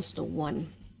themselves the One.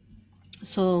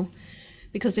 So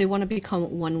because they want to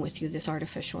become one with you, this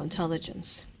artificial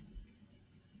intelligence.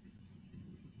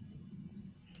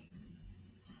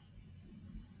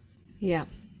 Yeah.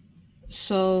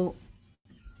 So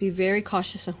be very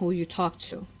cautious on who you talk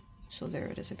to. So there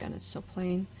it is again, it's still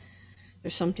playing.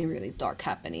 There's something really dark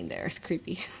happening there. It's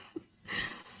creepy.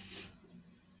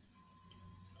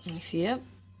 Let me see it.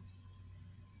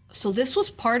 So this was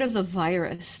part of the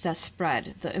virus that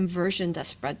spread, the inversion that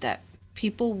spread, that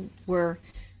people were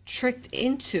tricked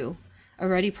into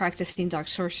already practicing dark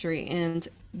sorcery, and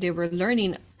they were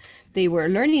learning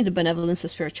the benevolence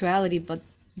of spirituality. But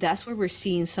that's where we're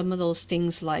seeing some of those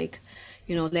things, like,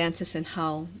 you know, Atlantis, and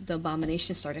how the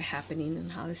abomination started happening,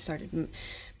 and how they started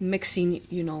mixing,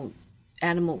 you know,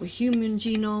 animal with human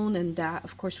genome, and that,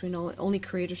 of course, we know only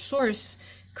creator source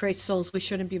creates souls. We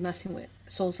shouldn't be messing with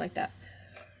souls like that.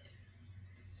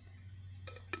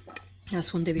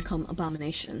 That's when they become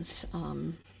abominations.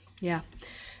 Yeah.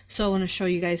 So I want to show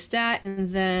you guys that,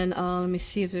 and then let me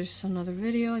see if there's another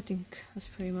video. I think that's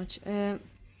pretty much it.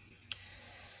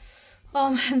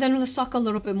 And then let's talk a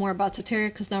little bit more about Tartaria,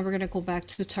 because now we're gonna go back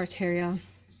to Tartaria.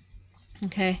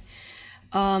 Okay.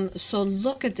 So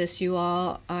look at this, you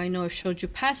all. I know I've showed you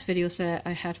past videos that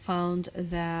I had found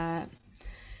that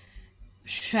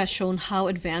has shown how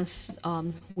advanced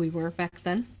we were back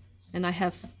then, and I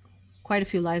have quite a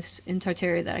few lives in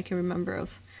Tartaria that I can remember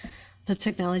of the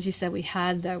technologies that we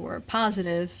had that were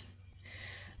positive.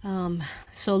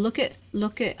 So look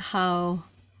at how.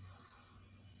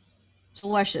 So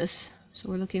watch this. So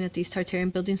we're looking at these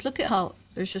Tartarian buildings. Look at how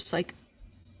they're just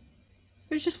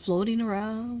floating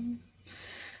around.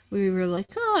 We were like,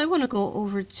 oh, I want to go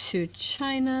over to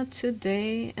China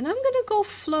today, and I'm gonna go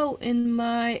float in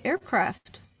my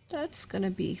aircraft. That's gonna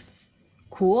be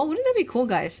cool. Wouldn't that be cool,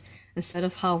 guys? Instead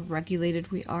of how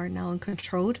regulated we are now and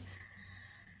controlled.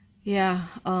 Yeah,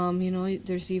 you know,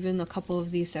 there's even a couple of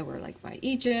these that were like by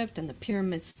Egypt and the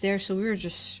pyramids there. So we were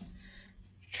just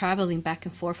traveling back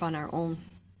and forth on our own.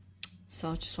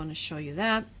 So I just want to show you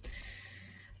that.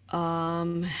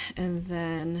 And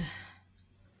then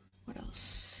what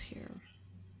else here?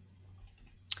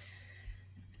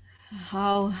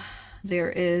 How there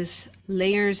is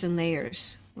layers and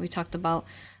layers. We talked about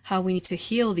how we need to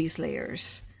heal these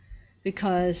layers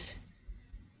because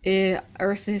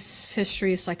Earth's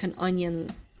history is like an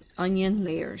onion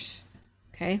layers,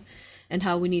 okay, and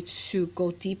how we need to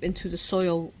go deep into the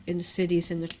soil in the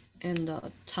cities and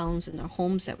the towns and the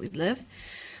homes that we live.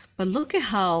 But look at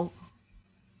how,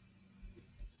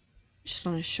 just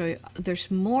want to show you,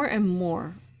 there's more and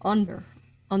more under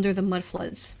the mud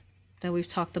floods that we've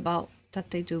talked about that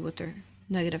they do with their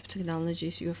negative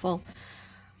technologies, UFO.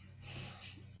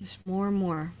 There's more and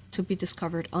more to be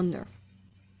discovered under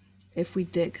if we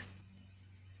dig.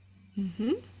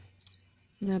 Isn't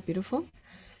that beautiful?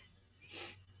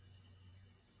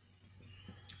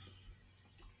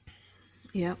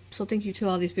 Yeah, so thank you to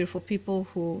all these beautiful people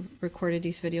who recorded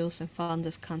these videos and found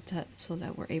this content so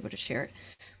that we're able to share it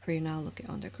for you now. Look at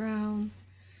underground.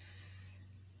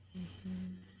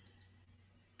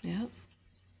 Yeah,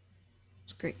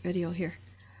 it's a great video here.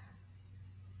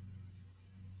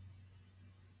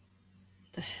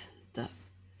 The, the,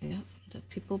 yeah, the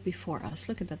people before us.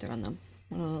 Look at that, they're on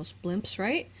one of those blimps,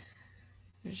 right?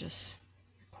 They're just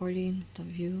recording the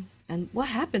view. And what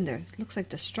happened there? It looks like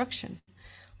destruction.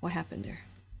 What happened there?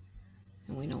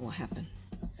 And we know what happened.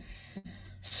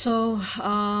 So,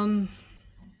 let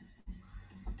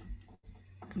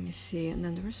me see. And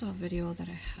then there was a video that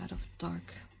I had of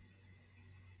dark.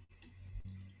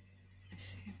 Let me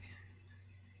see.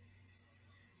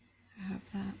 I have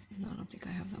that. No, I don't think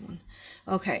I have that one.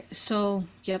 Okay, so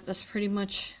yep, that's pretty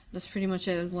much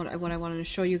it. What I wanted to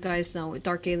show you guys now with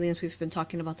dark aliens, we've been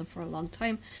talking about them for a long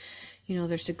time. You know,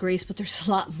 there's the grace, but there's a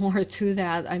lot more to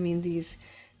that. I mean, these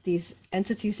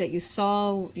entities that you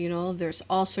saw, you know, there's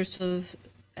all sorts of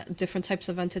different types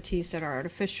of entities that are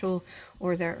artificial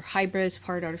or they're hybrids,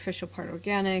 part artificial, part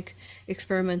organic,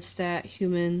 experiments that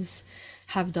humans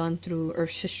have done through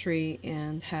Earth's history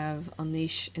and have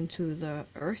unleashed into the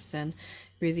Earth. And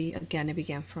really, again, it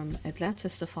began from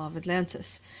Atlantis, the fall of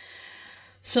Atlantis.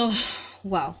 So,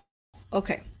 wow.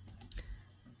 Okay.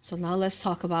 So now let's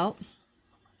talk about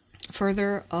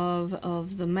further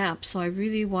of the map. So I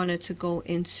really wanted to go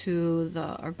into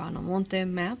the Urbano Monte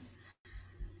map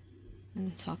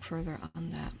and talk further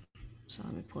on that. So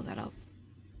let me pull that up.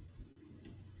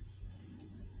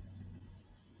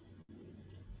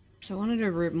 So I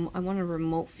want a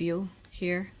remote view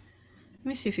here. Let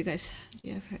me see if you guys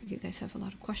have a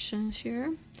lot of questions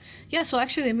here. Yeah, so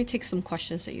actually let me take some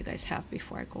questions that you guys have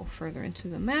before I go further into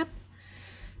the map.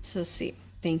 So see,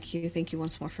 thank you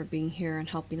once more for being here and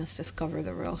helping us discover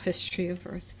the real history of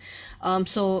Earth.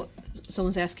 So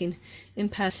someone's asking, in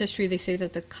past history they say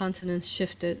that the continents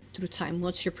shifted through time.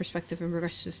 What's your perspective in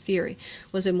regards to theory?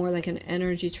 Was it more like an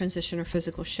energy transition or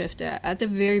physical shift? At the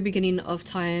very beginning of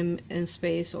time and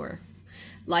space or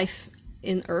life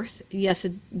in Earth, yes,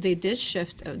 they did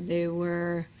shift. They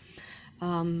were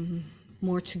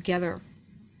more together,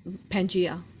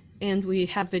 Pangea. And we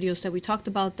have videos that we talked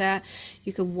about that.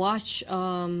 You could watch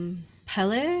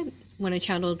Pele, when I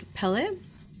channeled Pele,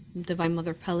 Divine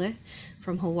Mother Pele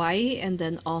from Hawaii. And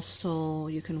then also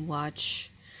you can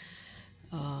watch,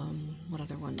 what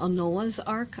other one? Oh, Noah's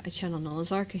Ark. I channeled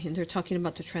Noah's Ark. And they're talking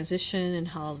about the transition and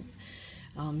how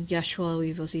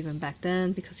Yeshua was even back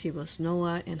then because he was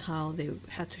Noah, and how they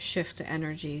had to shift the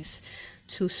energies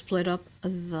to split up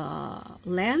the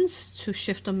lands to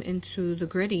shift them into the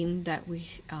gridding that we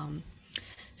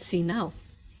see now.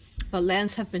 But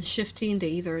lands have been shifting. They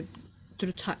either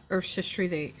through Earth's history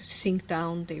they sink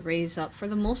down, they raise up. For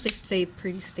the most, they stay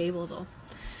pretty stable though.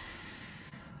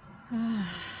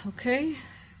 Okay.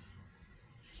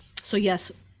 So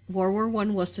yes, World War I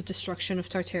was the destruction of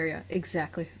Tartaria.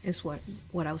 Exactly, is what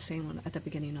I was saying at the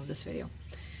beginning of this video.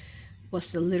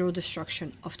 Was the literal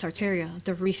destruction of Tartaria,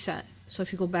 the reset. So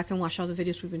if you go back and watch all the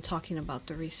videos, we've been talking about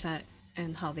the reset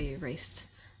and how they erased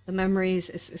the memories.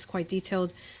 Is quite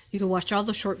detailed. You can watch all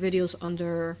the short videos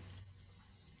under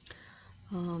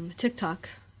TikTok.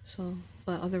 So,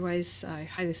 but otherwise, I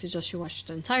highly suggest you watch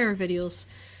the entire videos,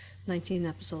 19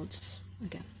 episodes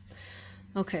again.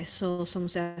 Okay, so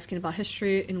someone's asking about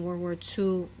history in World War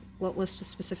II. What was the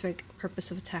specific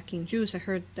purpose of attacking Jews? I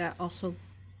heard that also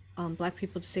black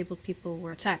people, disabled people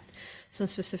were attacked. Some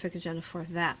specific agenda for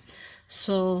that.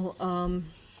 So,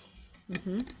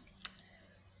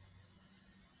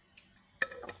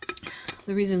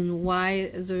 The reason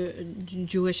why the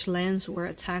Jewish lands were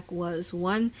attacked was,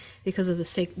 one, because of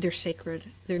they're sacred.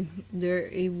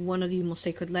 They're one of the most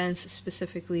sacred lands,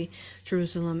 specifically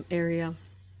Jerusalem area,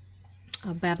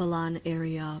 Babylon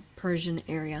area, Persian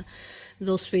area.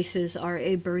 Those spaces are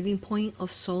a birthing point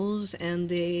of souls, and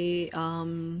they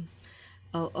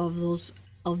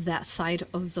of that side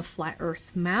of the flat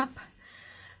Earth map.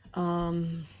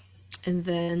 And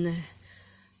then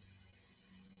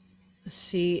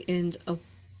see, and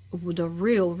the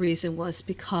real reason was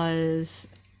because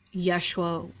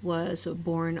Yeshua was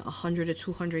born 100 to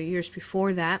 200 years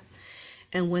before that.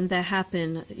 And when that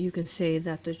happened, you can say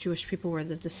that the Jewish people were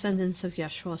the descendants of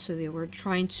Yeshua. So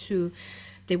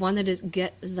they wanted to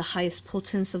get the highest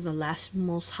potence of the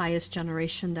most highest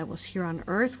generation that was here on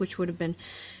earth, which would have been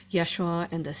Yeshua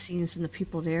and the Essenes and the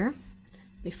people there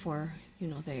before,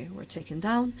 they were taken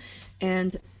down.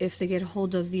 And if they get a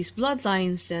hold of these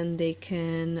bloodlines, then they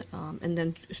can, and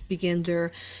then begin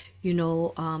their,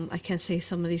 I can't say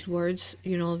some of these words,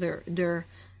 they're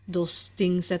those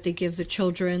things that they give the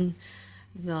children,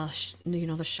 the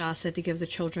shots that they give the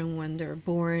children when they're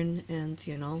born, and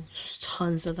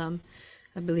tons of them.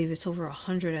 I believe it's over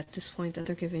 100 at this point that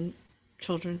they're giving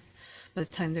children by the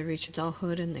time they reach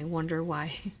adulthood, and they wonder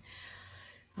why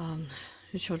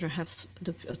the children have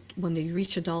when they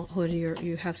reach adulthood,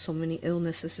 you have so many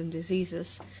illnesses and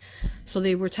diseases. So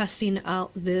they were testing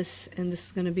out this, and this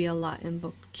is going to be a lot in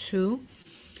book 2.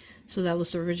 So that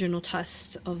was the original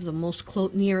test of the most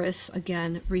nearest,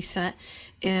 again, reset.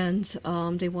 And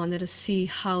they wanted to see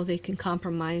how they can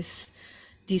compromise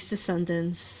these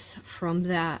descendants from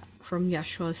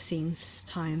Yeshua's scenes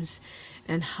times,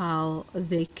 and how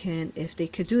they can, if they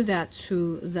could do that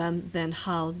to them, then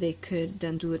how they could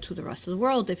then do it to the rest of the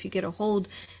world. If you get a hold,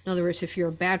 in other words, if you're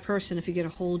a bad person, if you get a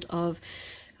hold of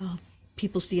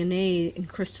people's DNA in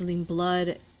crystalline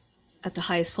blood at the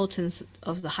highest potence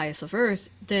of the highest of earth,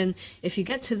 then if you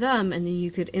get to them, and then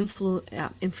you could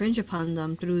infringe upon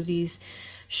them through these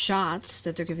shots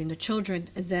that they're giving the children,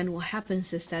 and then what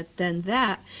happens is that then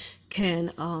that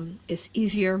can is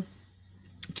easier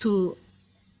to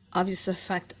obviously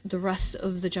affect the rest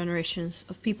of the generations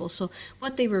of people. So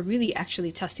what they were really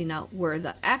actually testing out were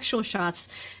the actual shots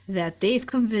that they've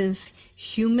convinced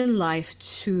human life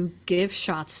to give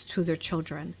shots to their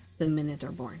children the minute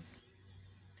they're born.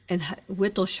 And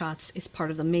with those shots is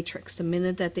part of the matrix. The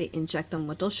minute that they inject them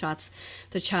with those shots,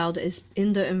 the child is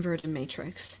in the inverted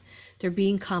matrix. They're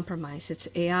being compromised. It's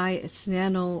AI, it's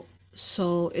nano,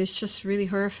 so it's just really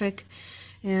horrific.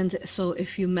 And so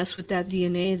if you mess with that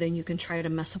DNA, then you can try to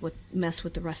mess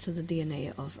with the rest of the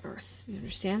DNA of Earth. You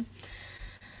understand?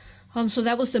 So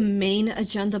that was the main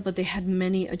agenda, but they had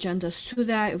many agendas to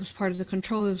that. It was part of the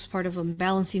control. It was part of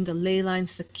balancing the ley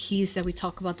lines, the keys that we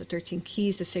talk about, the 13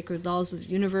 keys, the sacred laws of the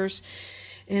universe,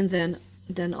 and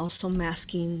then also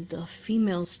masking the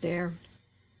females there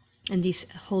in these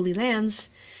holy lands.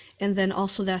 And then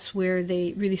also that's where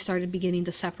they really started beginning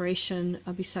the separation,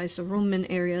 besides the Roman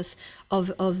areas,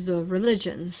 of the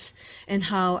religions. And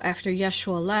how after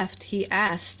Yeshua left, he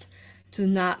asked to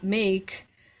not make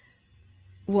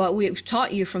what we've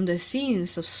taught you from the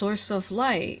scenes of source of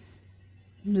light,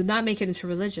 do not make it into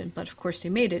religion. But of course they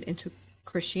made it into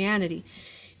Christianity.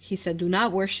 He said, do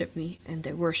not worship me, and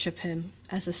they worship him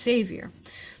as a savior.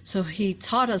 So he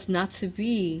taught us not to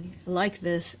be like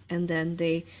this. And then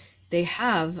they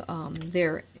have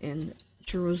there in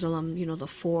Jerusalem, the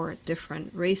four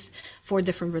different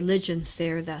religions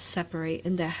there that separate,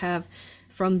 and that have,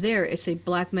 from there, it's a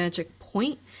black magic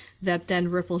point that then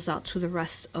ripples out to the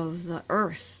rest of the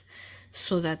earth,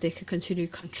 so that they can continue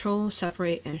to control,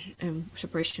 separate, and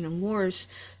separation and wars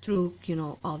through,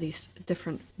 all these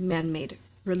different man-made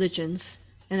religions.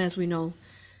 And as we know,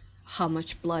 how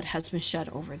much blood has been shed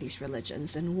over these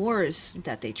religions and wars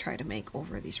that they try to make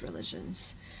over these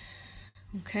religions.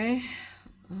 Okay.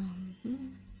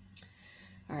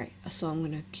 All right, so I'm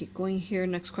going to keep going here.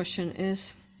 Next question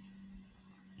is,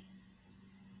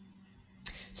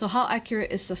 so how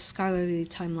accurate is the scholarly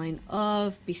timeline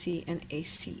of BC and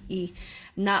ACE?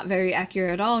 Not very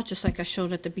accurate at all. Just like I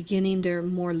showed at the beginning, they're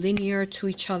more linear to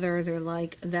each other. They're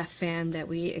like that fan that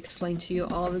we explain to you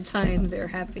all the time. They were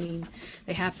happening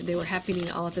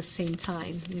all at the same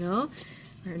time,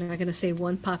 We're not going to say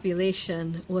one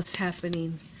population was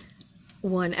happening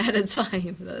one at a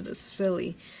time. That is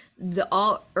silly.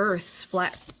 All Earth's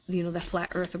flat, the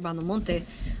flat Earth around the monte,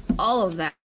 all of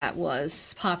that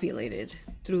was populated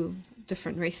through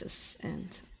different races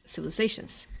and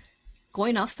civilizations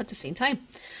going off at the same time.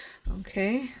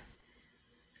 Okay.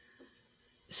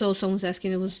 So someone's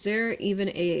asking, was there even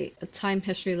a time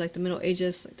history like the Middle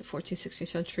Ages, like the 14th, 16th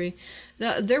century?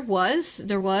 There was,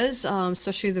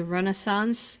 especially the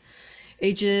Renaissance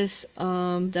ages.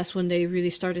 That's when they really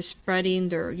started spreading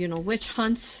their, witch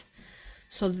hunts.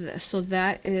 So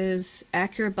that is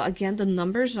accurate, but again, the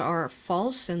numbers are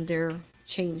false and they're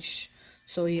changed.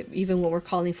 So even what we're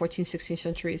calling 14th, 16th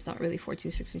century is not really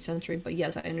 14th, 16th century, but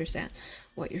yes, I understand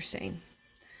what you're saying.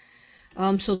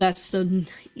 So that's the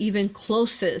even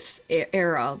closest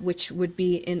era, which would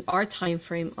be in our time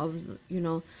frame of,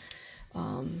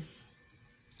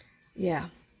 yeah,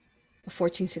 the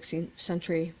 14th, 16th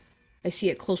century. I see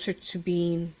it closer to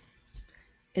being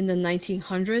in the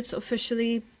 1900s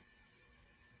officially,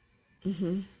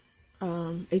 1800s,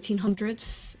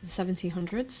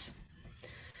 1700s.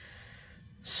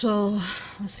 So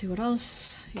let's see what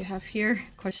else you have here.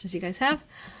 Questions you guys have?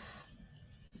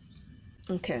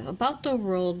 Okay, about the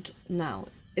world now.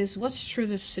 Is what's true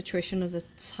the situation of the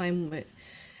time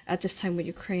at this time with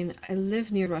Ukraine? I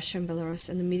live near Russia and Belarus,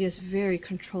 and the media is very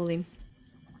controlling.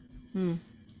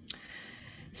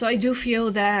 So I do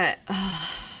feel that,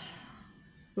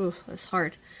 that's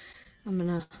hard. I'm in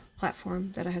a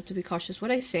platform that I have to be cautious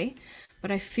what I say,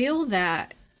 but I feel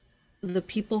that the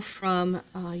people from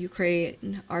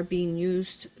Ukraine are being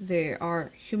used. They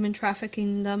are human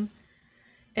trafficking them,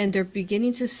 and they're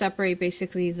beginning to separate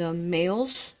basically the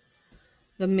males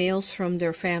from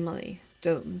their family,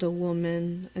 the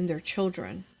woman and their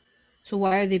children. So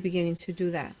why are they beginning to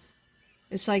do that?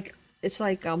 It's like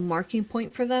a marking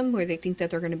point for them where they think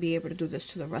that they're going to be able to do this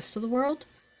to the rest of the world.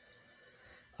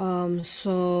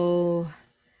 So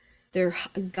they're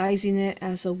guising it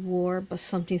as a war, but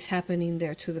something's happening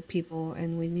there to the people,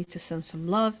 and we need to send some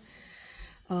love.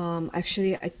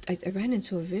 Actually, I ran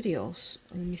into a video. So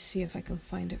let me see if I can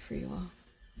find it for you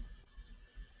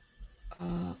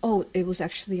all. Oh, it was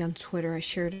actually on Twitter. I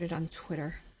shared it on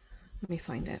Twitter. Let me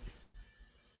find it.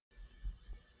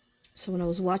 So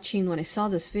when I saw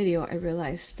this video, I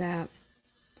realized that,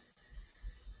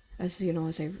 as you know,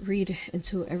 as I read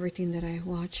into everything that I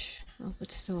watch, oh,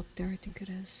 it's still up there, I think it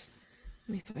is.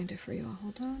 Let me find it for you all.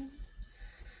 Hold on.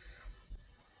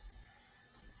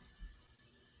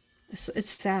 It's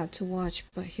sad to watch,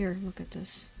 but here, look at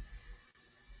this.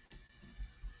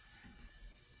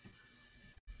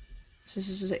 So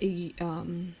this is a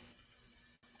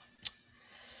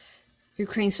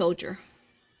Ukraine soldier,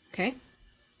 okay,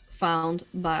 found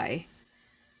by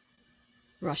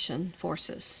Russian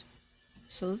forces.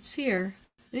 So let's hear.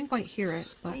 I didn't quite hear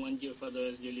it, but. Командир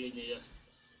подразделения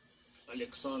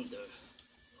Александр,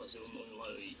 позывной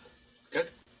Мария. Как?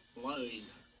 Мария.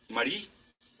 Мари?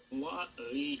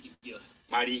 Мария.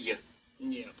 Мария.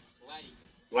 Нет.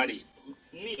 Лари.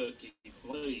 Мирки.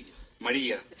 Мария.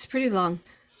 Мария. It's pretty long,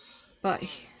 but.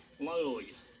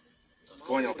 Мария.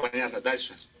 Понял, понятно.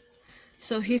 Дальше.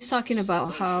 So he's talking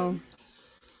about how.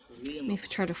 Let me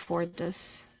try to forward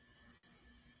this.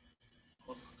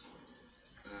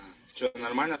 Что,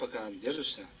 нормально пока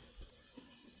держишься?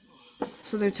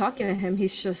 So they're talking to him.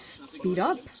 He's just beat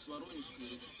up.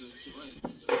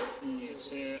 Нет,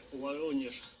 це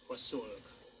Воронеж поселок.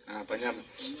 Понятно.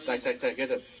 Так,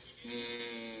 этот...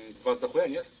 Вас дохуя,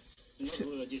 нет? Ну,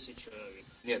 было 10 человек.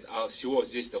 Нет, а всего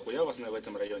здесь дохуя вас в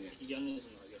этом районе? Я не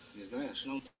знаю. Не знаешь?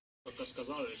 Нам пока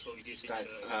сказали, что 10 Так,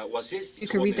 человек. а у вас есть You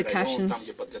can read исходный the район, captions. там,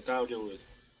 где подготавливают?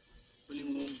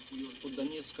 Блин, ну, по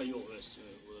Донецкой области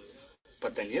были.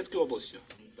 Под Донецкой областью?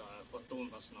 Да, потом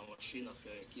нас на машинах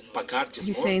кинули. По карте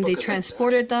He's сможешь saying they показать?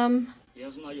 transported them. Я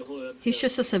знаю город. He's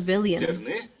just a civilian.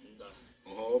 Терны? Да.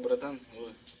 Ого, братан,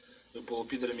 вы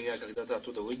полупидоры меня когда-то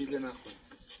оттуда выбили нахуй.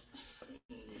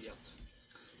 Нет.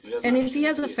 Ну, я And знаю, if что he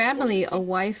has a есть. family, a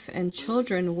wife and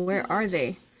children, where are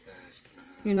they?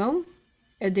 You know?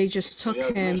 And they just took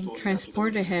him,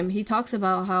 transported him. He talks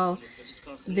about how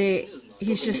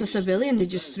he's just a civilian. They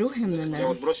just threw him in Тебя there.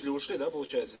 вот бросили, ушли, да,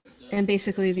 получается? And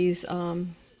basically these,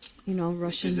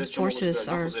 Russian forces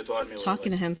are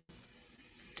talking to him.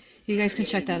 You guys can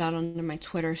check that out under my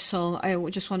Twitter. So I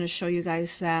just want to show you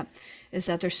guys that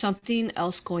there's something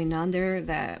else going on there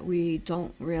that we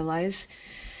don't realize.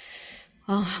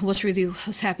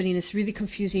 What's happening. It's really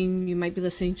confusing. You might be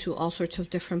listening to all sorts of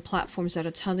different platforms that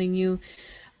are telling you.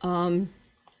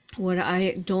 What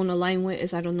I don't align with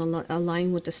is I don't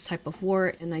align with this type of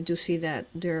war, and I do see that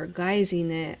they're guising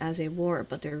it as a war,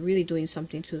 but they're really doing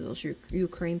something to those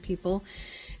Ukraine people,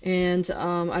 and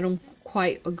I don't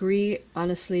quite agree.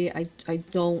 Honestly, I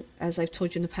don't, as I've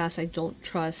told you in the past, I don't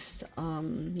trust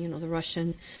the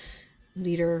Russian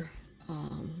leader.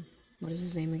 What is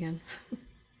his name again?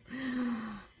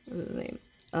 What is his name?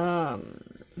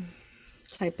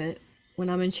 Type it. when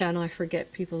I'm in channel, I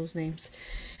forget people's names.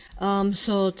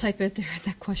 So type it there,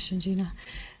 that question, Gina.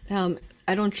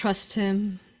 I don't trust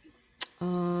him.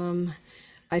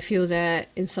 I feel that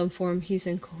in some form he's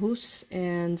in cahoots,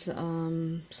 and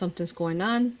something's going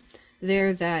on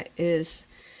there that is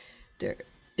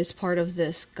part of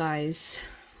this guy's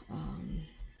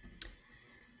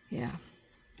yeah.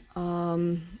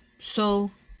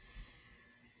 So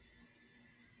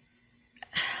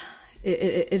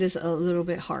it is a little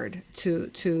bit hard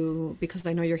to because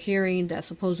I know you're hearing that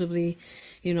supposedly,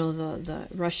 you know, the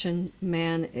Russian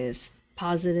man is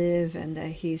positive and that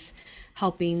he's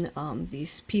helping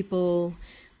these people.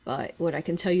 But what I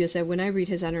can tell you is that when I read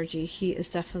his energy, he is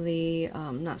definitely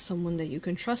not someone that you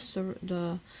can trust.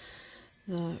 The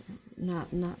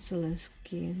not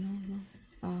Zelensky. No.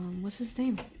 What's his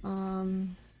name?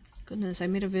 Goodness, I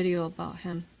made a video about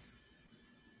him.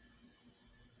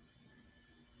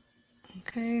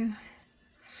 Okay.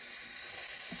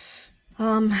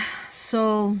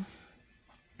 So,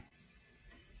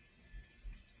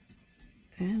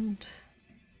 and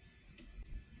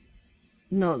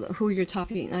no, who you're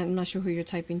typing, I'm not sure who you're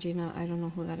typing, Gina. I don't know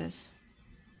who that is.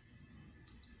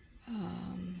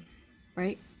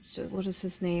 Right? So what is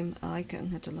his name? I can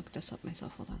have to look this up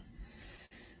myself. Hold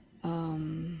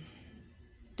on.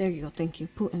 There you go. Thank you,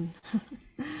 Putin.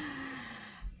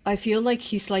 I feel like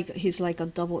he's like a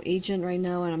double agent right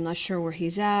now, and I'm not sure where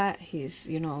he's at. He's,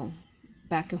 you know,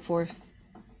 back and forth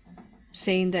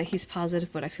saying that he's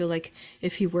positive, but I feel like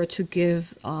if he were to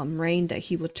give rain, that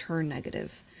he would turn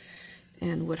negative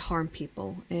and would harm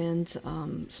people. And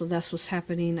so that's what's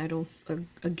happening. I don't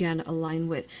again align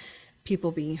with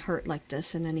people being hurt like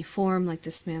this in any form, like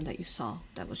this man that you saw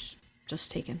that was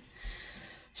just taken.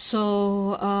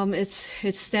 So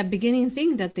it's that beginning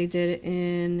thing that they did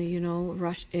in, you know,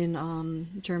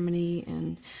 Germany,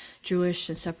 and Jewish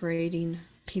and separating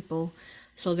people.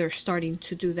 So they're starting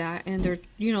to do that, and they're,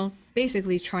 you know,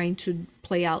 basically trying to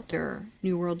play out their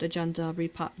New World agenda,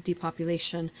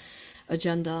 depopulation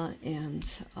agenda,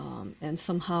 and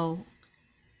somehow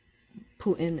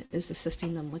Putin is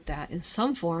assisting them with that in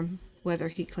some form, whether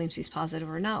he claims he's positive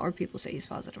or not, or people say he's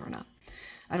positive or not.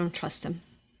 I don't trust him.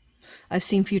 I've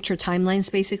seen future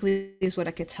timelines, basically, is what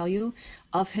I could tell you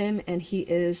of him, and he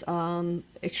is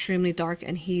extremely dark,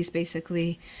 and he's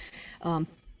basically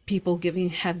people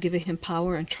have given him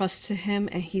power and trust to him,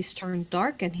 and he's turned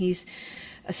dark, and he's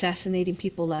assassinating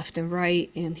people left and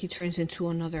right, and he turns into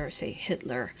another, say,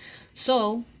 Hitler.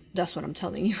 So that's what I'm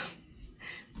telling you.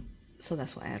 So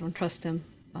that's why I don't trust him.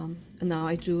 And now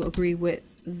I do agree with,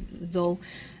 though,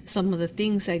 some of the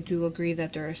things. I do agree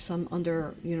that there are some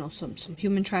you know, some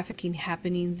human trafficking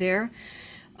happening there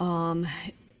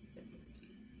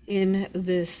in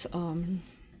this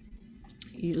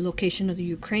location of the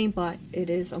Ukraine, but it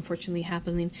is unfortunately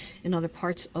happening in other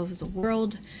parts of the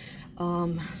world.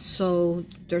 So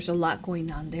there's a lot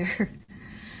going on there.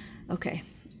 Okay,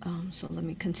 so let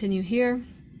me continue here.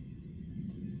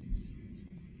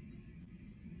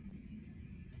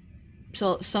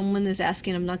 So someone is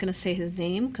asking, I'm not going to say his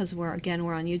name because we're on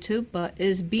YouTube, but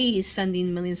is B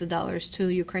sending millions of dollars to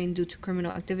Ukraine due to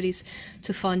criminal activities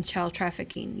to fund child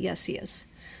trafficking? Yes, he is.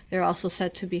 They're also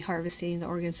said to be harvesting the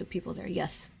organs of people there.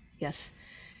 Yes, yes,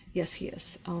 yes, he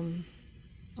is.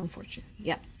 Unfortunately,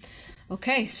 yeah.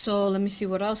 Okay, so let me see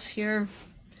what else here.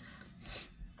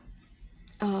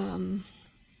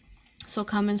 So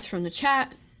comments from the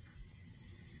chat.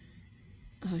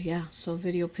 Oh yeah, so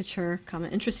video, picture,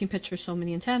 comment, interesting picture, so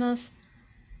many antennas.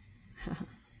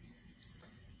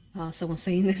 Someone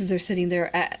saying this, they're sitting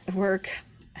there at work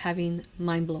having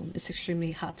mind blown. It's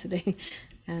extremely hot today,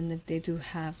 and they do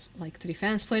have like 3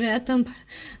 fans pointed at them,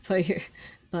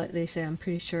 but they say, I'm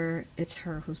pretty sure it's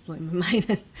her who's blowing my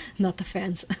mind, not the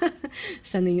fans.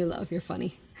 Sending you love, you're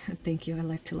funny. Thank you, I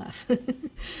like to laugh.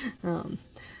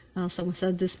 Someone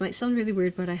said, this might sound really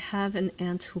weird, but I have an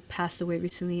aunt who passed away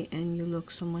recently, and you look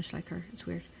so much like her. It's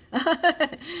weird.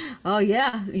 Oh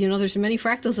yeah, you know, there's many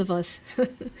fractals of us.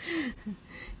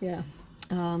 Yeah.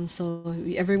 So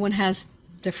everyone has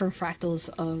different fractals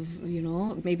of, you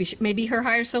know, maybe her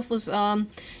higher self was,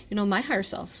 you know, my higher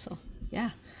self. So yeah.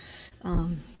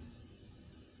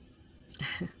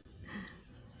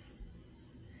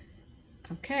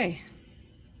 Okay.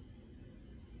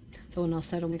 Someone else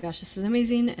said, oh my gosh, this is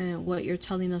amazing, and what you're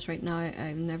telling us right now,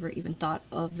 I've never even thought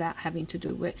of that having to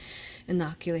do with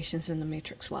inoculations in the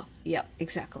matrix. Well, yeah,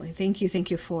 exactly. Thank you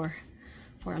for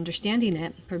understanding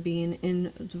it, for being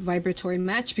in the vibratory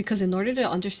match, because in order to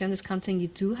understand this content, you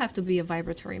do have to be a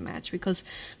vibratory match, because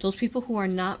those people who are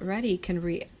not ready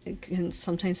can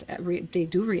sometimes they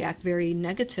do react very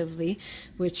negatively,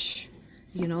 which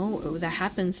you know, that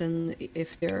happens. And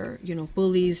if they're, you know,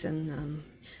 bullies and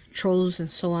trolls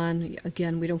and so on,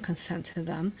 again, we don't consent to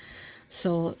them.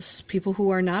 So people who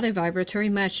are not a vibratory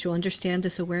match, to understand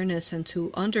this awareness and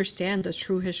to understand the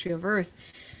true history of Earth,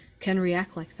 can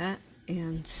react like that.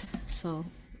 And so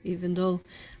even though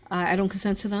I don't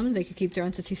consent to them, they can keep their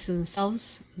entities to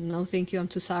themselves. No, thank you, I'm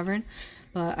too sovereign.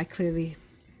 But I clearly,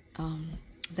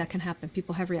 that can happen.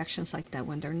 People have reactions like that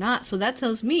when they're not. So that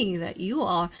tells me that you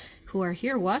all who are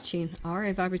here watching are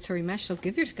a vibratory match. So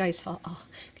give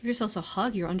yourselves a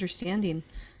hug. You're understanding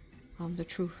the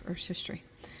true Earth's history.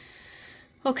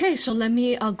 Okay, so let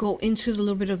me go into a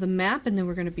little bit of the map, and then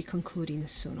we're going to be concluding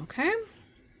soon, okay?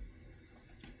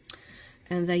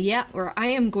 And then, yeah, I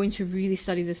am going to really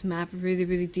study this map really,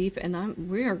 really deep, and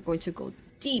we are going to go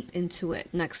deep into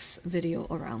it next video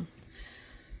around.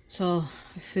 So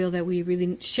I feel that we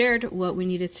really shared what we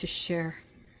needed to share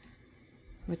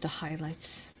with the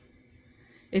highlights.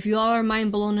 If you all are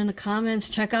mind blown in the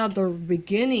comments, check out the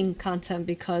beginning content,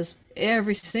 because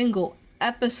every single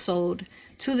episode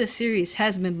to the series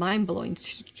has been mind-blowing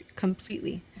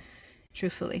completely,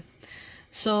 truthfully.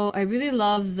 So I really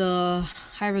love the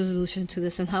high resolution to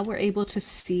this and how we're able to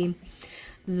see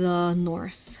the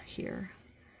north here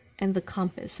and the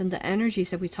compass and the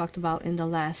energies that we talked about in the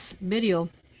last video,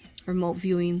 remote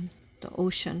viewing the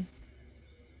ocean,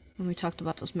 when we talked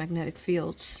about those magnetic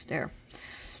fields there.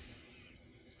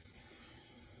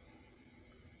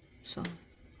 So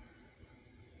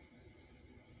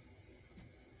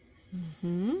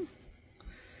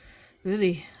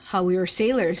really, how we are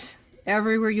sailors.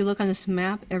 Everywhere you look on this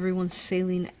map, everyone's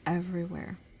sailing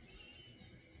everywhere.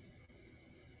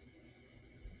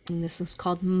 And this is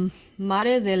called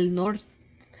Mare del Norte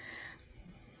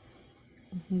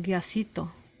Giacito.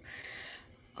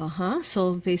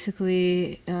 So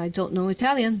basically, I don't know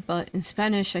Italian, but in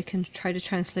Spanish I can try to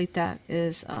translate that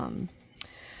as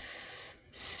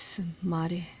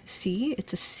mare, sea.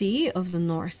 It's a sea of the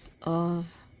north of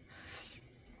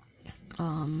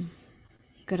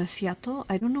Graciato.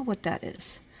 I don't know what that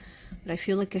is, but I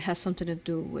feel like it has something to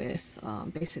do with,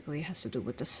 basically it has to do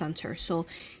with the center. So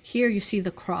here you see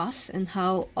the cross and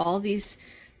how all these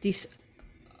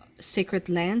sacred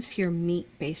lands here meet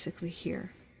basically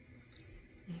here.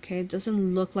 Okay, it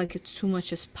doesn't look like it's too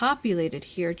much is populated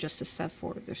here, just except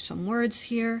for there's some words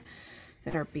here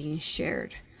that are being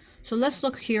shared. So let's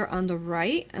look here on the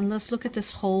right, and let's look at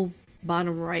this whole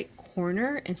bottom right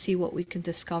corner and see what we can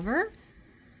discover.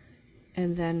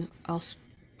 And then I'll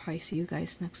probably see you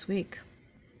guys next week.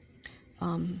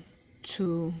 Or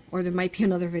there might be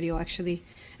another video actually.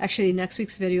 Actually, next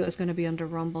week's video is going to be under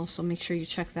Rumble, so make sure you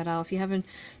check that out. If you haven't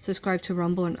subscribed to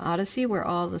Rumble and Odyssey, where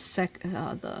all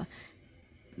the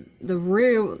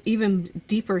real, even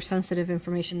deeper sensitive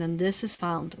information than this is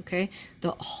found, okay?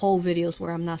 The whole videos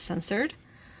where I'm not censored.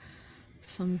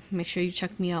 So make sure you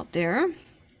check me out there.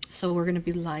 So we're going to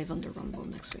be live on the Rumble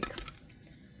next week.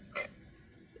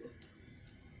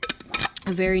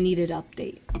 A very needed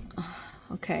update.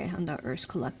 Okay, on the Earth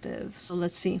Collective. So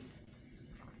let's see.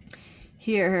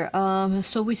 Here,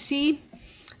 so we see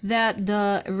that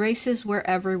the races were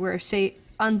everywhere. Say,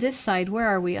 on this side, where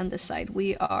are we on this side?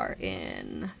 We are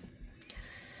in...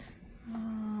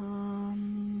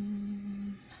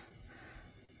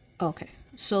 okay,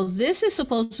 so this is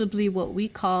supposedly what we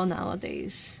call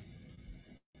nowadays.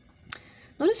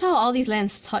 Notice how all these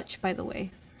lands touch, by the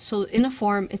way. So in a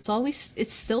form,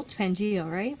 it's still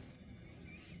Pangea, right?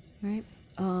 Right?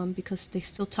 Because they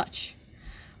still touch.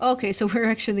 Okay, so we're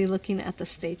actually looking at the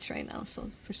states right now.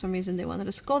 So for some reason they wanted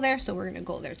us to go there, so we're gonna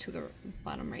go there to the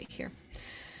bottom right here.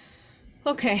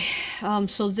 Okay,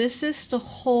 so this is the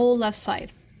whole left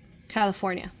side,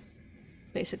 California.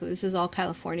 Basically, this is all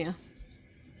California.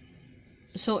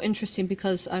 So interesting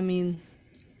because, I mean,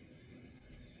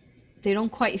 they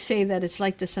don't quite say that it's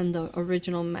like this in the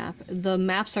original map. The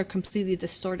maps are completely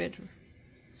distorted.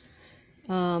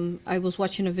 I was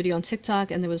watching a video on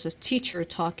TikTok and there was a teacher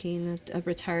talking, a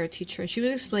retired teacher, and she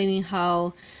was explaining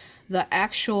how the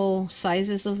actual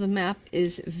sizes of the map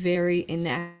is very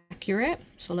inaccurate.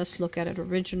 So let's look at an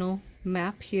original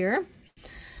map here.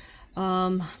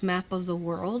 Map of the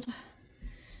world.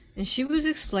 And she was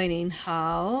explaining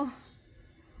how...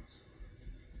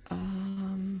 I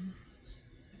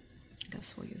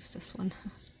guess we'll use this one.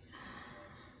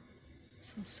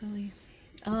 So silly.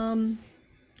 Hold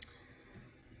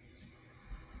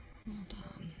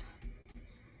on.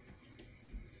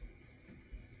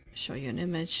 Show you an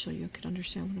image so you can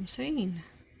understand what I'm saying.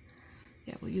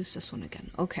 Yeah, we'll use this one again.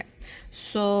 Okay,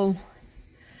 so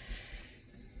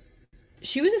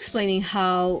she was explaining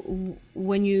how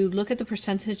when you look at the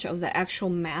percentage of the actual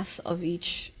mass of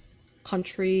each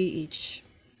country, each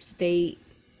state,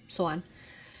 so on,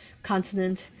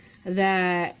 continent,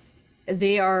 that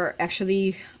they are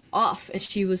actually off. And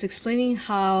she was explaining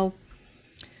how,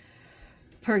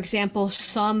 for example,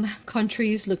 some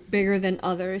countries look bigger than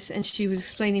others, and she was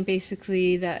explaining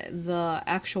basically that the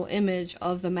actual image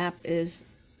of the map is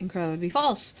incredibly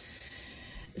false.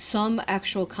 Some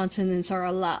actual continents are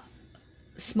a lot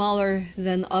smaller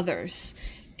than others,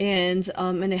 and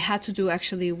it had to do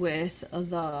actually with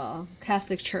the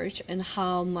Catholic Church and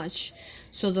how much,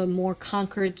 so the more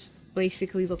conquered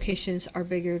basically locations are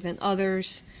bigger than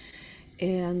others.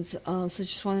 And so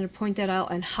just wanted to point that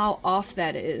out and how off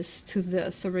that is to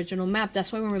this original map.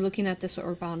 That's why when we're looking at this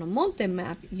Urbano Monte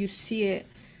map, you see it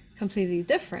completely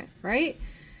different, right?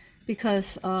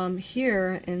 Because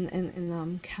here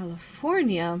in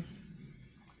California,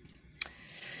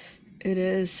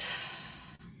 it's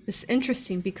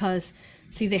interesting because,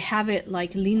 see, they have it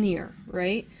like linear,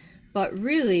 right? But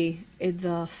really,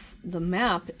 the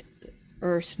map,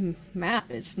 Earth's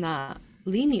map, it's not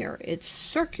linear, it's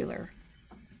circular.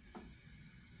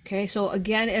 Okay, so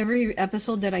again, every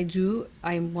episode that I do,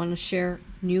 I want to share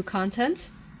new content.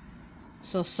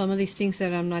 So some of these things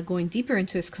that I'm not going deeper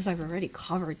into is because I've already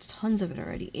covered tons of it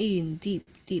already. In deep,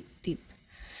 deep, deep.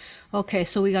 Okay,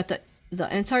 so we got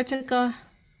the Antarctica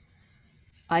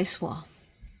ice wall.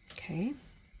 Okay,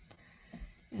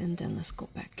 and then let's go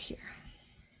back here.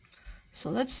 So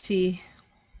let's see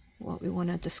what we want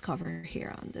to discover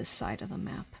here on this side of the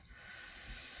map.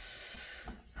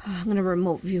 I'm going to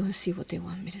remote view and see what they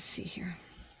want me to see here.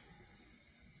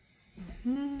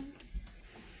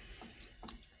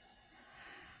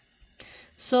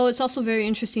 So it's also very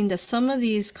interesting that some of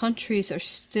these countries are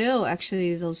still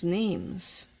actually those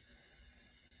names.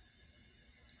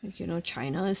 Like, you know,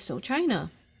 China is still China,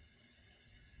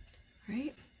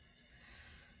 right?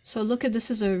 So look at this,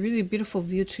 is a really beautiful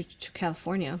view to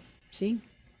California. See?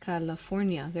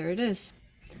 California, there it is.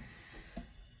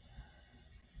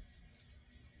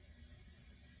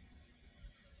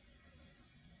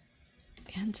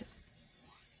 And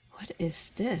what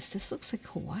is this? This looks like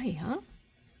Hawaii, huh?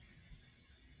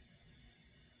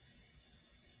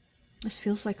 This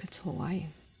feels like it's Hawaii.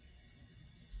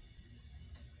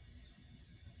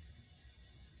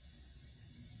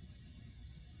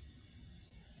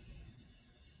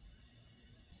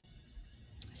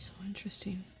 So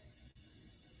interesting.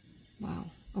 Wow.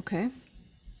 Okay.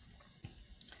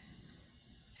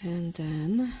 And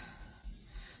then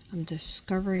I'm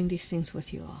discovering these things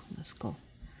with you all. Let's go.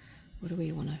 What do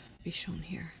we want to be shown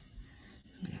here?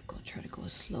 I'm going to try to go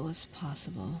as slow as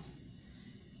possible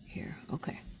here.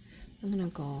 Okay. I'm going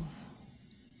to go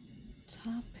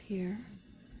top here.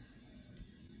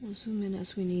 We'll zoom in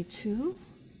as we need to.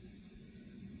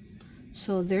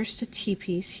 So there's the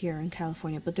teepees here in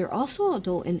California, but they're also,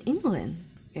 though, in England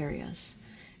areas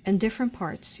and different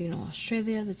parts. You know,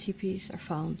 Australia, the teepees are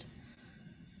found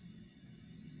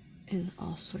in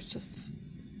all sorts of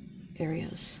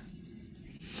areas.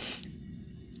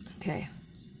 Okay.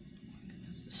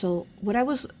 So what I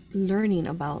was learning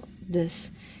about this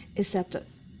is that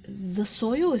the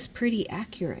soil is pretty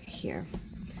accurate here.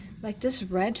 Like this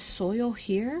red soil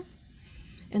here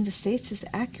in the States is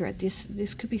accurate.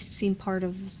 This could be seen part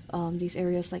of these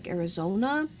areas like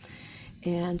Arizona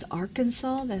and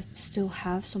Arkansas that still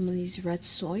have some of these red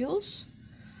soils.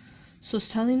 So it's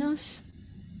telling us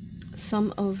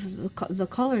some of the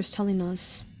colors telling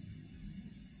us.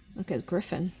 Look at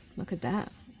Griffin. Look at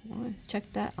that.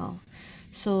 Check that out.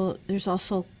 So there's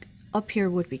also, up here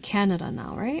would be Canada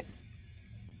now, right?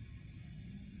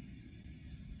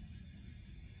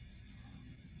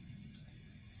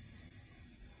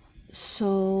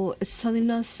 So it's telling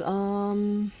us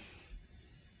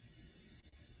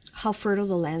how fertile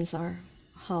the lands are,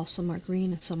 how some are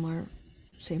green and some are,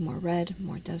 say, more red,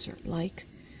 more desert-like.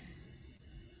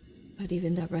 But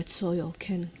even that red soil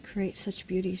can create such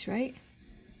beauties, right?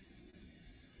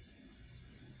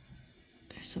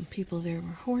 There's some people there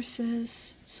were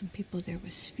horses, some people there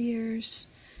with spheres.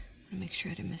 I'm gonna make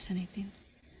sure I didn't miss anything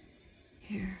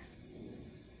here.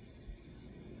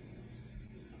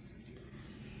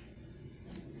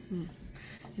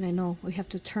 And I know we have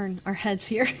to turn our heads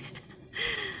here.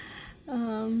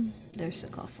 There's the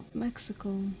Gulf of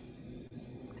Mexico.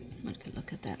 I can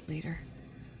look at that later.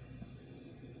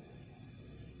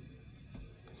 I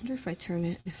wonder if I turn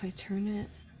it,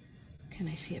 can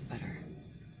I see it better?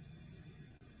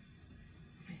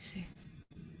 Let me see.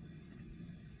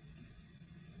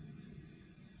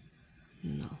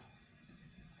 No.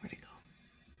 Where'd it go?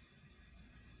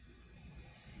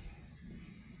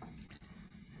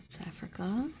 That's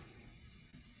Africa.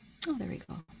 Oh, there we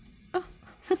go. Oh,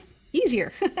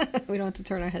 easier. We don't have to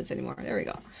turn our heads anymore. There we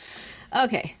go.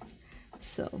 Okay,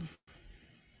 so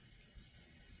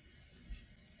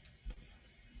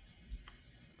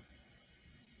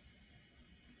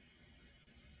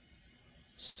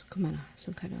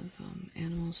some kind of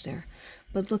animals there.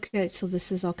 But look at, so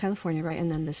this is all California, right? And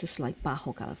then this is like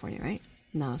Bajo California, right?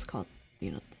 Now it's called,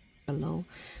 you know, below,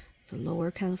 the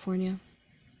lower California.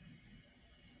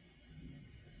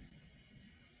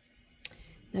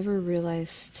 Never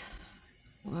realized,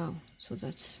 wow, so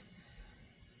that's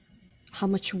how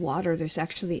much water there's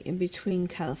actually in between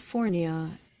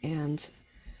California and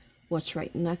what's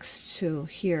right next to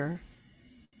here.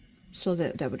 So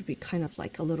that would be kind of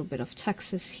like a little bit of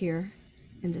Texas here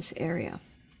in this area.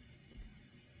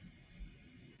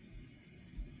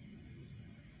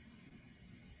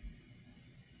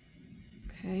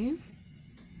 Okay.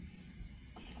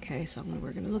 Okay, so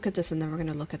we're going to look at this, and then we're going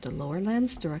to look at the lower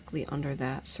lands directly under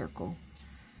that circle.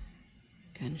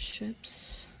 Again,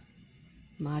 ships.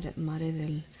 Mare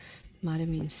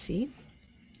means sea.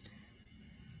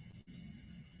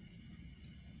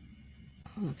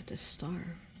 Oh, look at this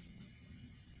star.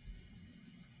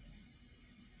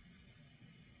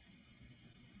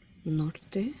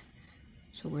 Norte.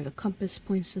 So where the compass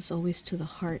points us always to the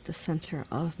heart, the center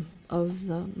of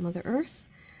the Mother Earth.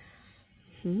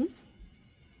 Look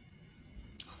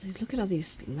at all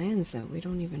these lands that we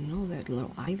don't even know, that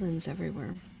little islands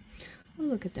everywhere. Oh,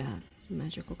 look at that. Some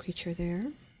magical creature there.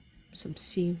 Some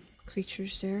sea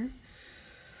creatures there.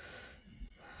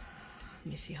 Let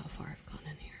me see how far I've gone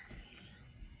in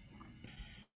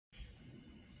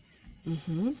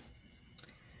here.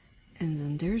 And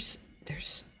then there's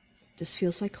this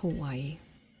feels like Hawaii.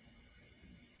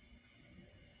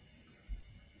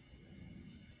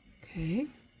 Okay.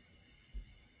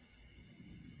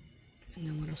 And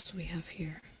then what else do we have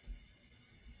here?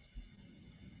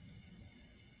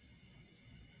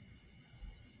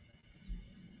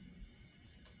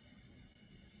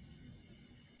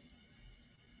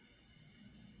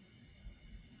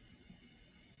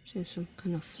 There's some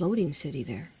kind of floating city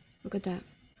there. Look at that.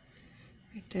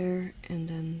 Right there. And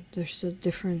then there's the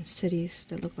different cities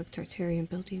that look like Tartarian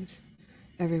buildings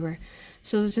everywhere.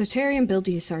 So the Tartarian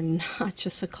buildings are not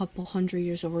just a couple hundred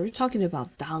years old. We're talking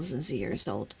about thousands of years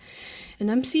old.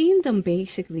 And I'm seeing them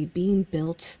basically being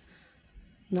built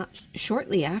not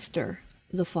shortly after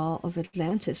the fall of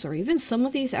Atlantis, or even some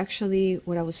of these, actually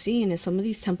what I was seeing is some of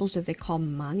these temples that they call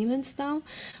monuments now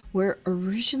were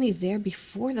originally there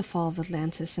before the fall of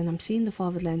Atlantis. And I'm seeing the fall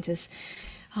of Atlantis,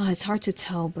 it's hard to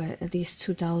tell, but at least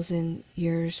 2,000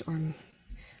 years, or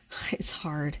it's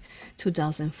hard,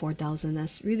 2,000, 4,000,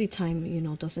 that's really time, you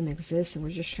know, doesn't exist. And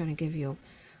we're just trying to give you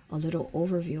a little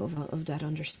overview of that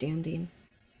understanding.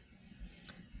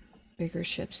 Bigger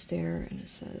ships there, and it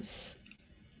says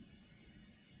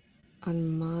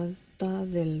Armada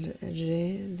del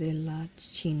Rey de la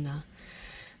China.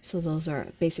 So those are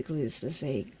basically, this is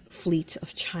a fleet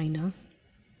of China.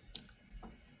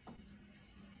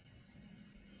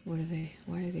 What are they?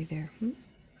 Why are they there?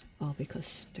 Oh,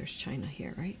 because there's China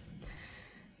here, right?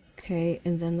 Okay,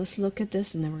 and then let's look at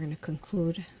this, and then we're going to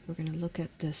conclude. We're going to look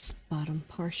at this bottom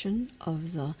portion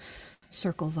of the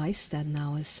circle of ice that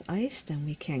now is iced and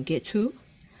we can't get to.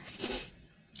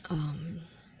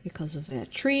 Because of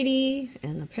that treaty,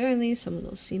 and apparently some of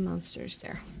those sea monsters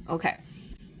there. Okay,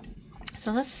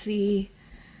 so let's see.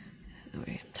 All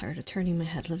right, I'm tired of turning my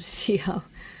head. Let's see how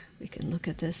we can look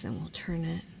at this, and we'll turn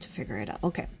it to figure it out.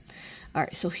 Okay, all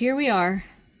right, so here we are.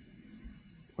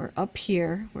 We're up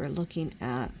here. We're looking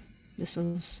at, this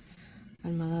one's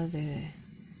Armada de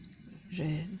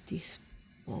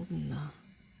Redispogna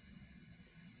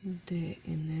de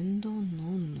Enendo.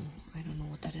 No, I don't know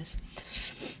what that is.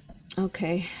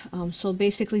 Okay, so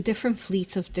basically different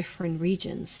fleets of different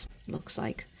regions, looks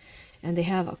like, and they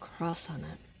have a cross on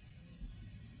it.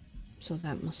 So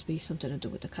that must be something to do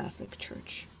with the Catholic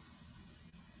Church.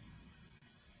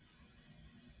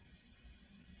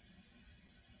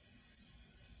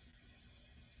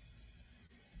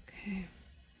 Okay,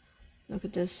 look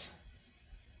at this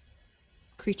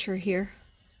creature here.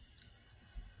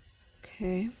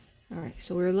 Okay, all right,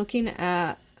 so we're looking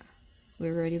at, we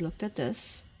already looked at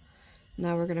this.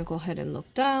 Now we're going to go ahead and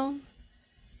look down.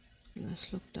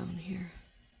 Let's look down here.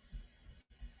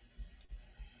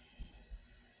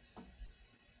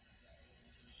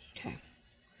 Okay.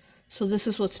 So this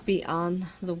is what's beyond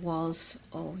the walls.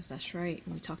 Oh, that's right.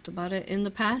 We talked about it in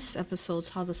the past episodes,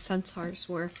 how the centaurs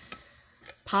were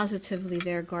positively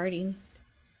there guarding.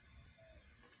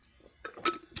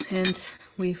 And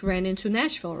we ran into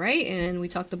Nashville, right? And we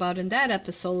talked about in that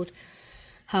episode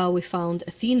how we found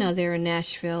Athena there in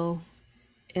Nashville.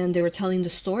 and they were telling the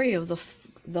story of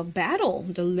the battle,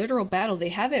 the literal battle. They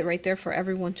have it right there for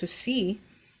everyone to see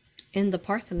in the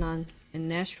Parthenon in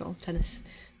Nashville, Tennessee.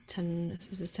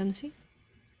 Is it Tennessee?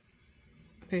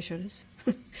 Pretty sure it is.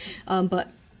 But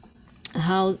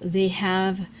how they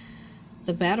have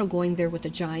the battle going there with the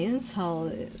giants,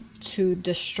 how to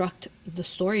destruct the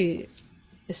story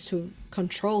is to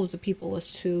control the people, is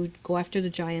to go after the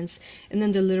giants, and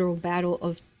then the literal battle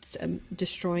of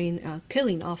destroying,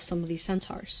 killing off some of these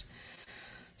centaurs.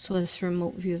 So let's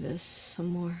remote view this some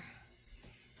more.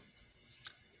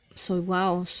 So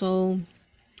wow, so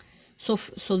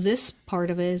this part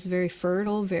of it is very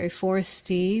fertile, very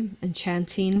foresty,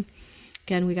 enchanting.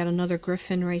 Again, we got another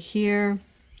griffin right here.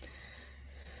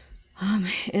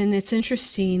 And it's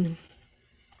interesting.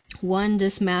 One,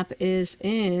 this map is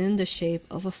in the shape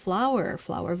of a flower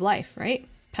of life, right?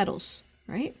 Petals,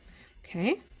 right?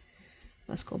 Okay,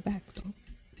 let's go back though.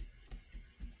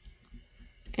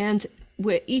 And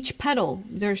with each petal,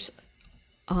 there's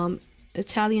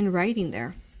Italian writing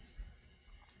there.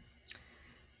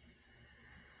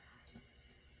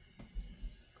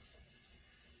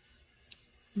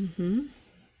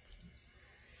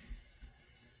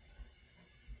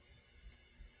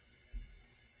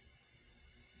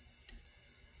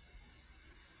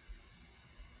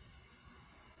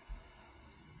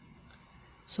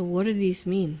 So what do these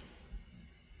mean?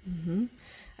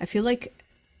 I feel like,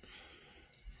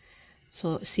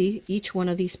 so see, each one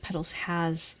of these petals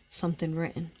has something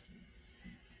written.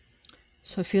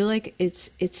 So I feel like it's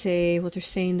a, what they're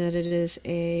saying, that it is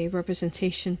a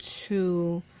representation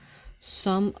to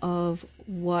some of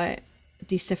what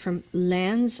these different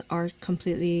lands are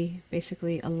completely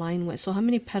basically aligned with. So how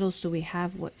many petals do we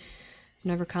have? What,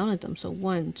 never counted them. So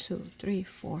 1, 2, 3,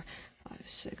 4, 5,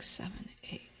 6, 7,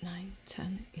 8, 9,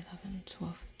 10, 11,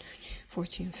 12,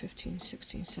 14, 15,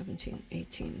 16, 17,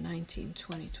 18, 19,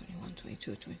 20, 21,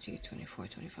 22, 23, 24,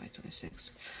 25,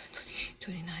 26,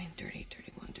 29, 30,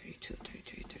 31, 32,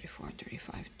 33, 34,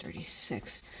 35,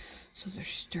 36. So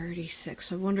there's 36.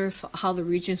 So I wonder if how the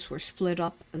regions were split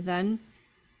up then,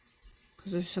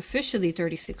 because there's officially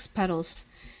 36 petals.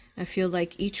 I feel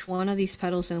like each one of these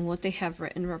petals and what they have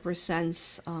written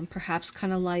represents perhaps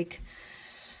kind of like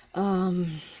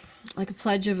a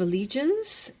pledge of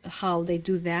allegiance, how they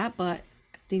do that. But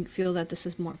I feel that this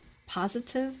is more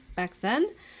positive back then.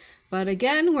 But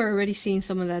again, we're already seeing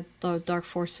some of that dark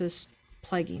forces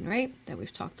plaguing, right, that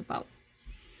we've talked about.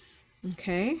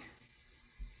 Okay,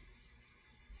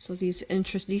 so these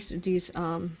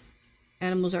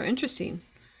animals are interesting.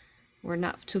 We're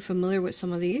not too familiar with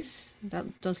some of these.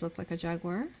 That does look like a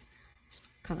jaguar. It's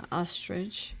kind of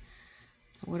ostrich.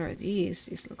 What are these?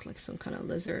 These look like some kind of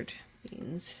lizard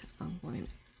beings. I'm going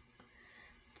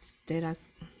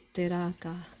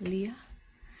Teragalia.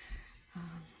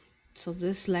 So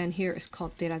this land here is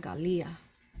called Teragalia.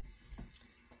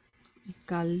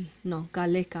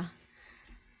 Galeka.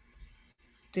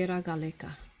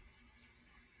 Teragaleca.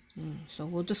 So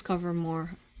we'll discover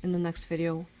more in the next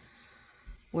video.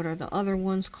 What are the other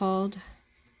ones called?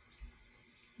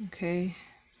 Okay.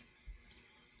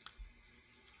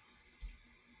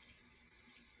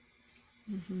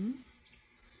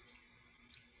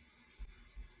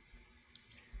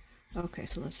 Okay,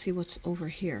 so let's see what's over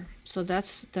here. So that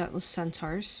was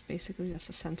centaurs. Basically, that's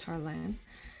the centaur land.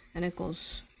 And it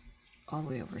goes all the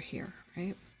way over here,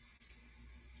 right?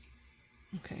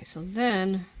 Okay, so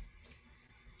then,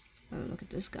 look at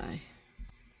this guy.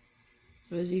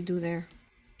 What does he do there?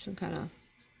 Some kind of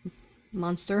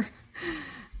monster.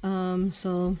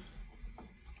 So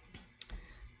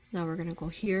now we're gonna go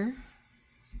here.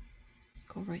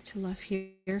 Go right to left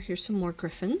here. Here's some more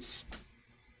griffins.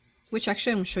 Which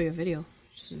actually I'm gonna show you a video,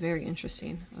 which is very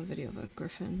interesting. A video of a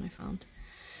griffin I found.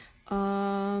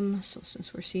 So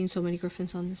since we're seeing so many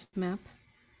griffins on this map.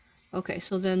 Okay,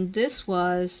 so then this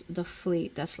was the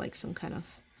fleet. That's like some kind of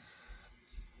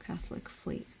Catholic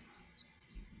fleet.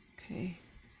 Okay.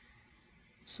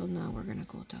 So now we're gonna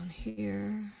go down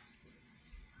here.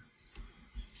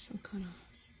 Some kind of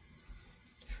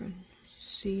different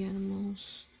sea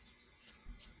animals,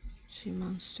 sea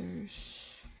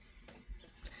monsters.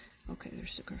 Okay,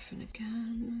 there's the griffin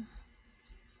again.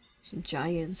 Some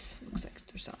giants. Looks like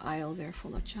there's an aisle there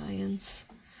full of giants.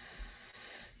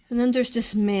 And then there's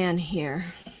this man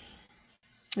here.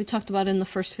 We talked about in the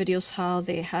first videos how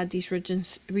they had these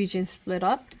regions split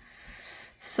up.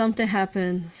 Something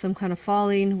happened, some kind of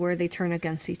falling where they turn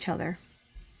against each other.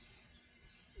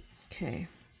 Okay.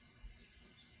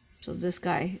 So this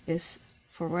guy is,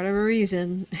 for whatever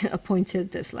reason,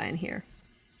 appointed this land here.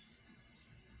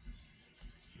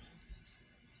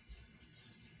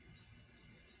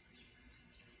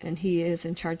 and he is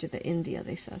in charge of the India.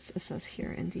 It says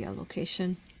here India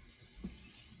location.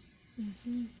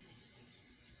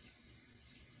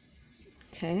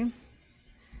 Okay,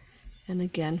 and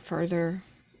again further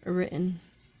written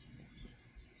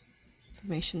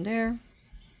information there.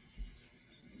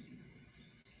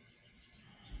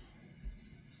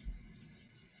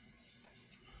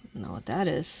 I don't know what that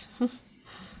is.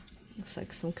 Looks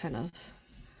like some kind of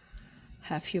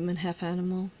half human, half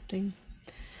animal thing,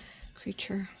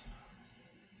 creature.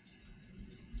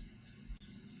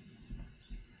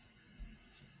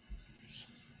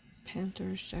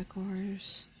 Panthers,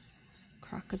 jaguars,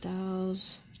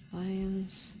 crocodiles,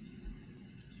 lions.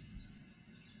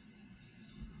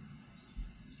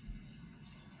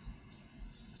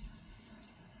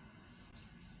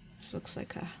 This looks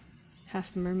like a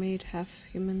half mermaid, half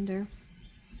human there.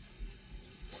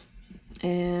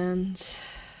 And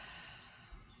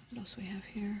what else we have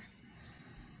here?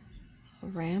 A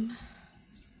ram.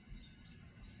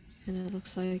 And it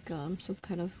looks like some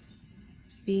kind of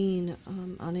being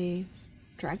on a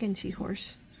dragon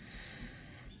seahorse.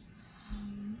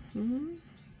 And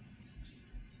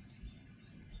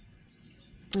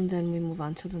then we move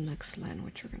on to the next land,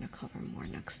 which we're going to cover more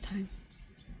next time.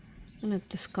 I'm going to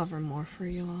discover more for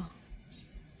you all.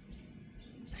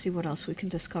 See what else we can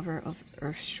discover of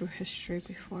Earth's true history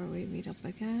before we meet up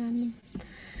again.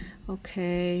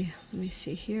 Okay, let me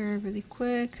see here really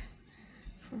quick.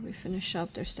 Before we finish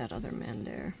up, there's that other man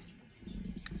there.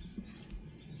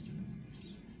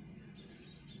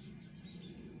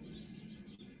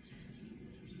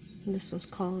 And this one's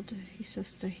called, he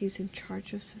says that he's in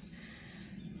charge of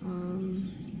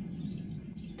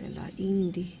de la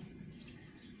Indi.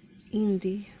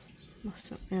 Indi,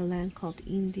 a land called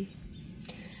Indi.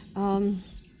 And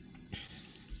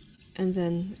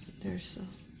then there's a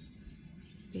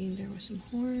being there with some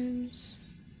horns.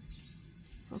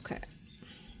 Okay.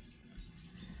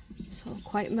 So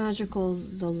quite magical,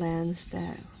 the lands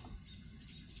that,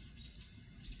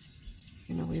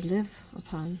 you know, we live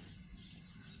upon.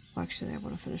 Well, actually, I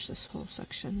want to finish this whole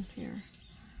section here.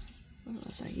 What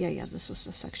was I? Yeah, this was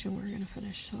the section we're going to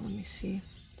finish. So let me see.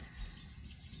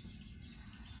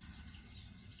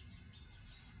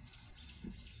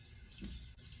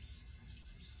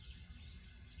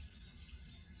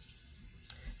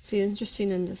 See,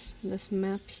 interesting in this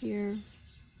map here.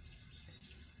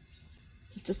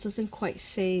 It just doesn't quite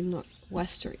say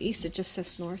west or east. It just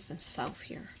says north and south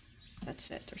here. That's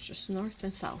it. There's just north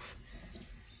and south.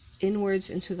 Inwards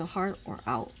into the heart or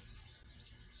out.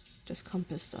 This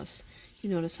compass does. You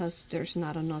notice how there's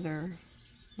not another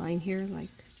line here, like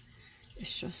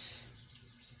it's just,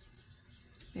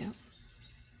 yeah.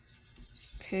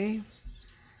 Okay.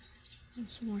 And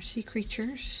some more sea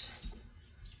creatures.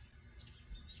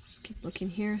 Let's keep looking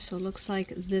here. So it looks like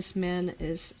this man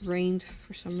is reigned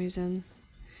for some reason.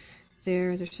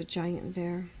 There's a giant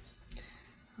there.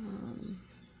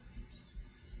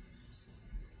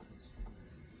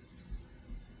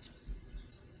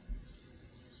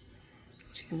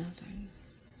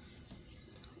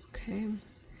 Okay.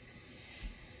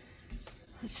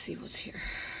 Let's see what's here.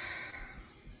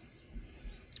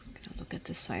 I'm gonna look at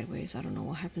this sideways. I don't know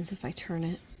what happens if I turn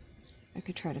it. I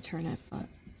could try to turn it, but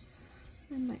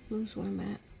I might lose where I'm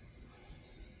at.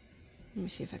 Let me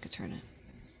see if I could turn it.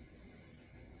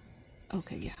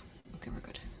 Okay, yeah. Okay, we're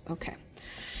good. Okay.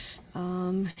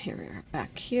 Here we are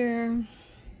back here.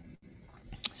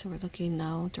 So we're looking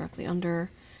now directly under.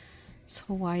 It's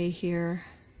Hawaii here.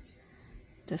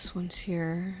 This one's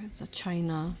here. The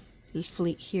China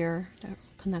fleet here that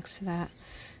connects to that.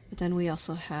 But then we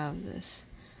also have this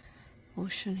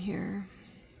ocean here.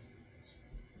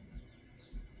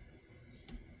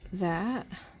 That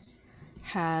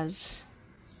has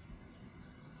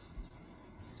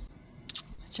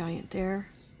a giant there.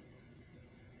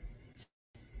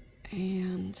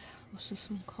 And what's this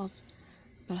one called?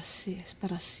 Brasilia.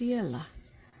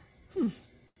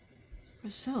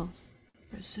 Brazil.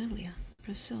 Brasilia.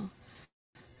 Brazil.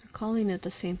 They're calling it the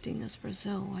same thing as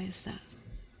Brazil. Why is that?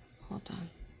 Hold on.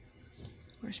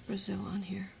 Where's Brazil on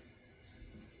here?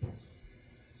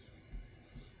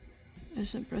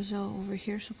 Isn't Brazil over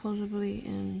here supposedly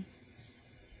in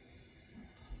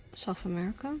South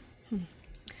America?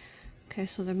 Okay,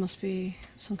 so there must be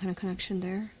some kind of connection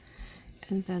there.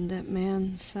 And then that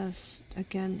man says,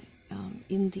 again,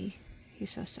 Indi. He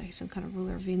says that he's some kind of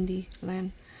ruler of Indi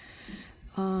land.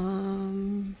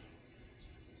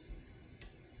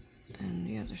 And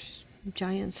yeah, there's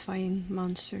giants fighting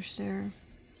monsters there.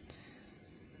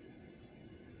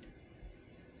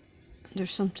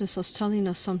 There's something, so it's telling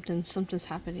us something's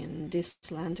happening in this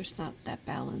land. There's not that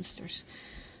balanced. There's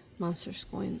monsters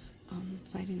going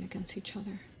fighting against each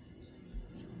other.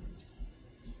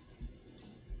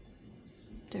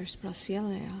 There's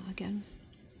Brasilia again.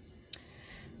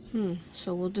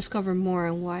 So we'll discover more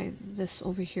on why this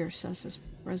over here says it's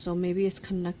Brazil. Maybe it's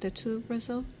connected to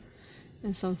Brazil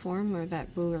in some form, or that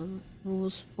ruler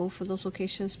rules both of those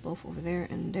locations, both over there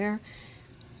and there.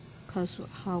 Because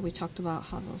how we talked about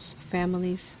how those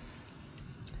families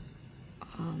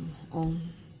own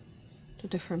the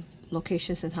different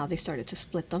locations and how they started to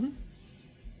split them.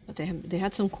 But they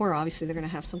had some core. Obviously, they're going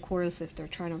to have some cores if they're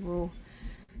trying to rule.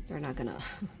 They're not going to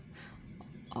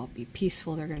all be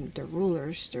peaceful. They're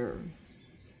rulers. They're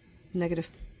negative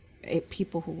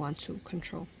people who want to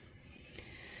control.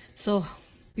 So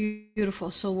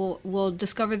beautiful. So we'll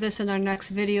discover this in our next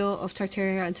video of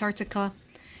Tartaria, Antarctica.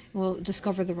 We'll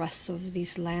discover the rest of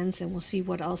these lands, and we'll see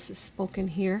what else is spoken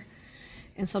here.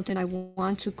 And something I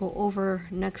want to go over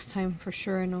next time for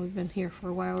sure, I know we've been here for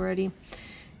a while already,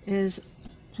 is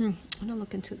I'm gonna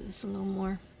look into this a little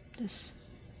more. This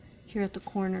here at the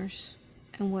corners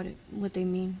and what they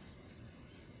mean.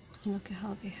 And look at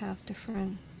how they have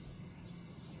different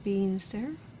beings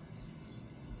there.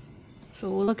 So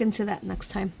we'll look into that next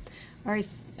time. All right.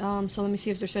 So let me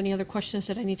see if there's any other questions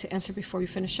that I need to answer before we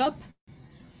finish up.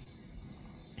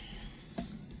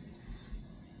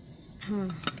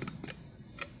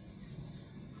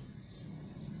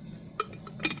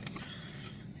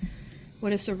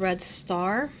 What is the red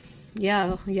star?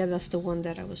 Yeah, that's the one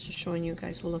that I was just showing you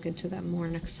guys. We'll look into that more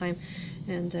next time.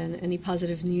 And then any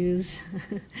positive news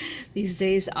these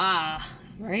days?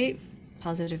 Right?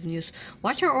 Positive news.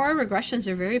 Watch our aura regressions.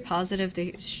 They're very positive.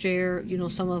 They share,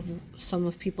 some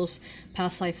of people's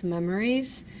past life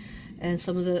memories and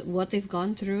some of what they've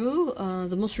gone through.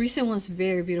 The most recent one's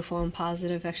very beautiful and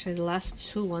positive. Actually, the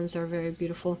last two ones are very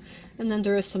beautiful. And then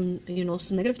there are some,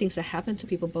 some negative things that happen to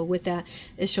people. But with that,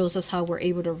 it shows us how we're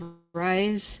able to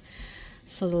rise.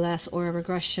 So the last aura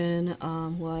regression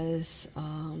was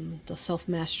the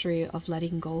self-mastery of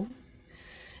letting go.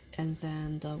 And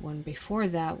then the one before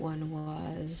that one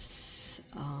was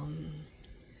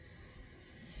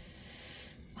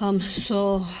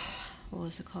so what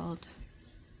was it called?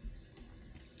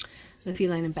 The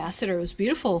feline ambassador. It was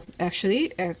beautiful,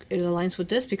 actually. It aligns with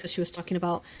this because she was talking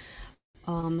about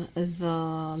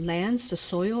the lands, the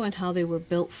soil, and how they were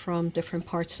built from different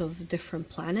parts of different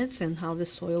planets and how the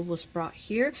soil was brought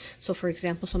here. So for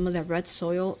example, some of that red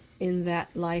soil in that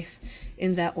life,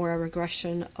 in that aura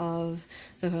regression of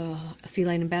the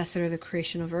feline ambassador, the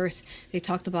creation of Earth, they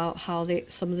talked about how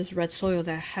some of this red soil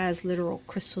that has literal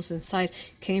crystals inside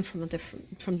came from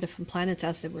different planets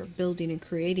as they were building and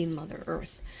creating Mother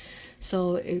Earth.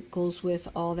 So it goes with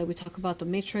all that we talk about, the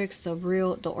matrix, the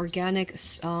organic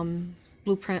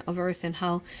blueprint of Earth, and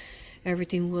how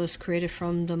everything was created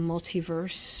from the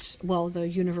multiverse, well, the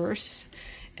universe.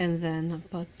 And then,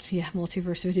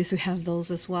 multiverse videos, we have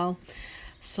those as well.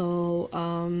 So,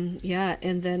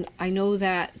 and then I know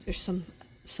that there's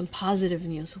some positive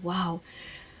news. Wow.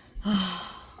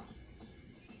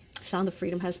 Sound of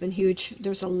Freedom has been huge.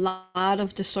 There's a lot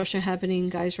of distortion happening,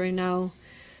 guys, right now.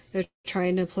 They're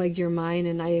trying to plague your mind,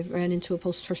 and I ran into a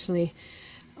post personally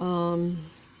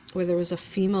where there was a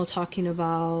female talking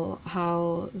about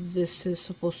how this is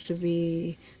supposed to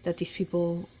be, that these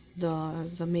people,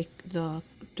 the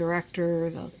director,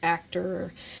 the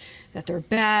actor, that they're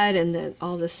bad, and then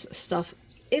all this stuff.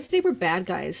 If they were bad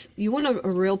guys, you want a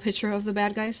real picture of the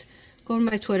bad guys? Go to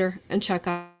my Twitter and check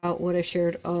out what I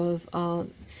shared of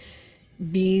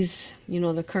B's,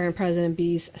 the current president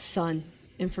B's son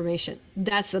information.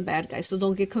 That's the bad guy. So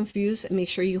don't get confused, and make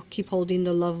sure you keep holding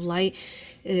the love light.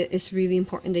 It's really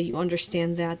important that you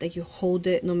understand that you hold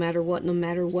it no matter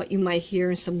what you might hear,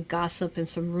 and some gossip and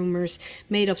some rumors,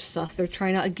 made up stuff. They're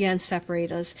trying to, again,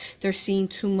 separate us. They're seeing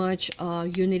too much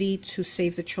unity to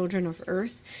save the children of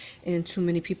Earth, and too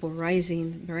many people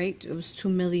rising, right? It was 2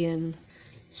 million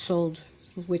sold,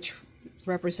 which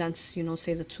represents,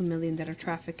 say the 2 million that are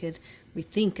trafficked, we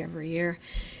think, every year.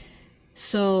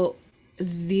 So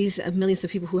these millions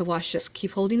of people who have watched this,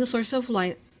 keep holding the source of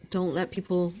light. Don't let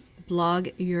people blog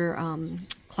your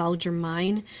cloud your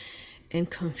mind and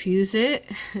confuse it.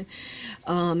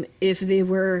 If they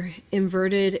were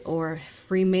inverted or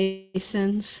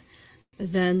Freemasons,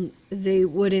 then they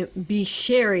wouldn't be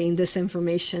sharing this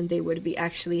information. They would be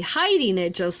actually hiding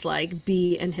it, just like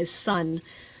B and his son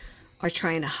are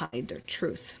trying to hide their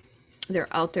truth. They're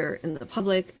out there in the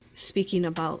public speaking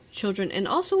about children. And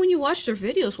also when you watch their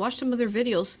videos, watch some of their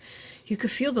videos, you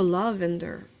could feel the love and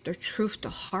their truth, the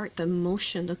heart, the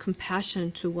emotion, the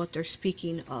compassion to what they're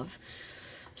speaking of.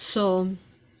 So,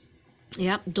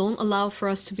 yeah, don't allow for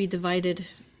us to be divided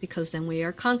because then we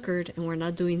are conquered, and we're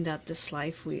not doing that this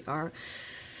life. We are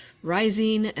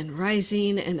rising and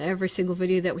rising, and every single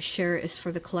video that we share is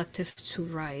for the collective to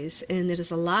rise. And it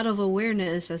is a lot of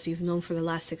awareness, as you've known for the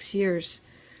last 6 years,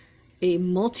 a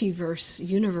multiverse,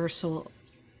 universal,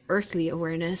 earthly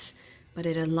awareness, but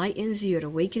it enlightens you, it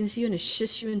awakens you, and it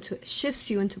shifts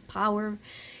you into power,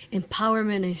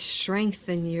 empowerment, and strength,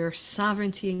 and your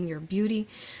sovereignty and your beauty.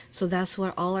 So that's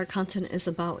what all our content is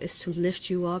about, is to lift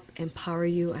you up, empower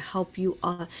you, and help you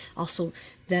also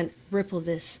then ripple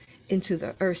this into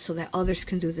the earth so that others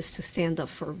can do this, to stand up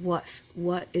for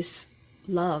what is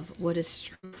love, what is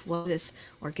truth, what is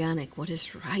organic, what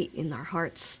is right in our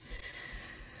hearts.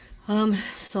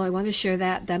 So I want to share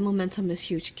that momentum is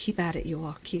huge. Keep at it, you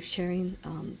all. Keep sharing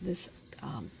this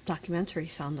documentary,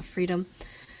 Sound of Freedom.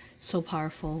 So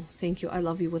powerful. Thank you. I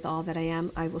love you with all that I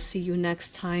am. I will see you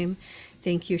next time.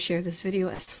 Thank you. Share this video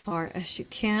as far as you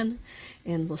can,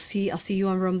 and I'll see you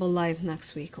on Rumble Live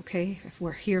next week. Okay, if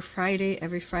we're here Friday,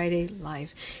 every Friday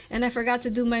live. And I forgot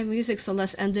to do my music, so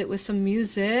let's end it with some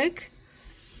music.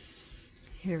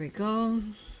 Here we go.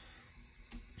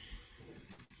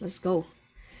 Let's go.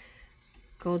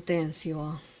 Go dance, you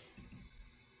all.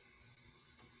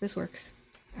 This works.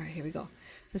 All right, here we go.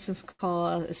 This is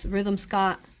called, it's Rhythm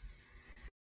Scott,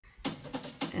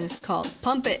 and it's called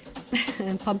Pump It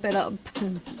and Pump It Up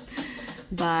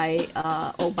by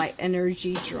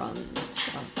Energy Drums.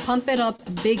 Pump It Up,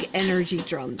 Big Energy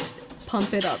Drums.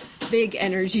 Pump It Up, Big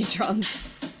Energy Drums.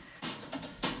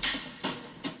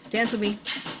 Dance with me.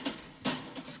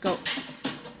 Let's go.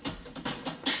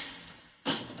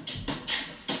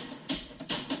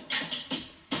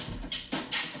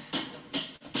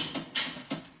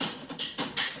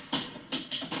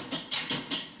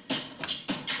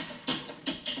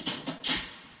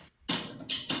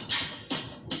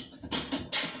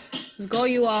 Let's go,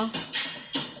 you all.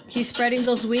 Keep spreading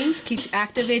those wings. Keep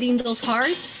activating those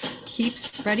hearts. Keep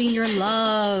spreading your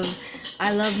love.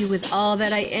 I love you with all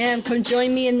that I am. Come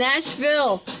join me in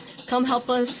Nashville. Come help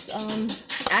us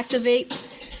activate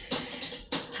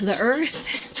the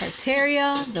earth,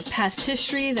 Tartaria, the past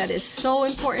history. That is so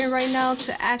important right now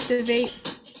to activate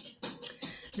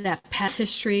that past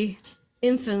history.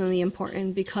 Infinitely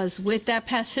important, because with that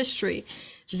past history,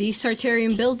 these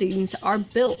Tartarian buildings are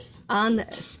built on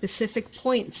specific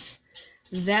points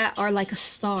that are like a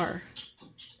star,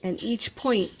 and each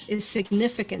point is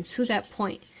significant to that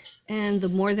point. And the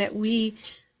more that we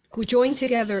join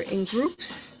together in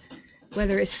groups,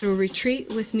 whether it's through retreat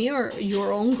with me or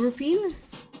your own grouping,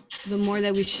 the more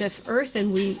that we shift earth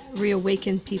and we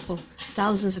reawaken people,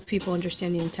 thousands of people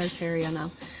understanding Tartaria now.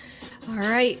 All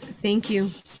right, thank you.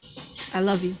 I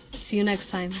love you. See you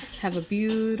next time. Have a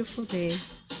beautiful day.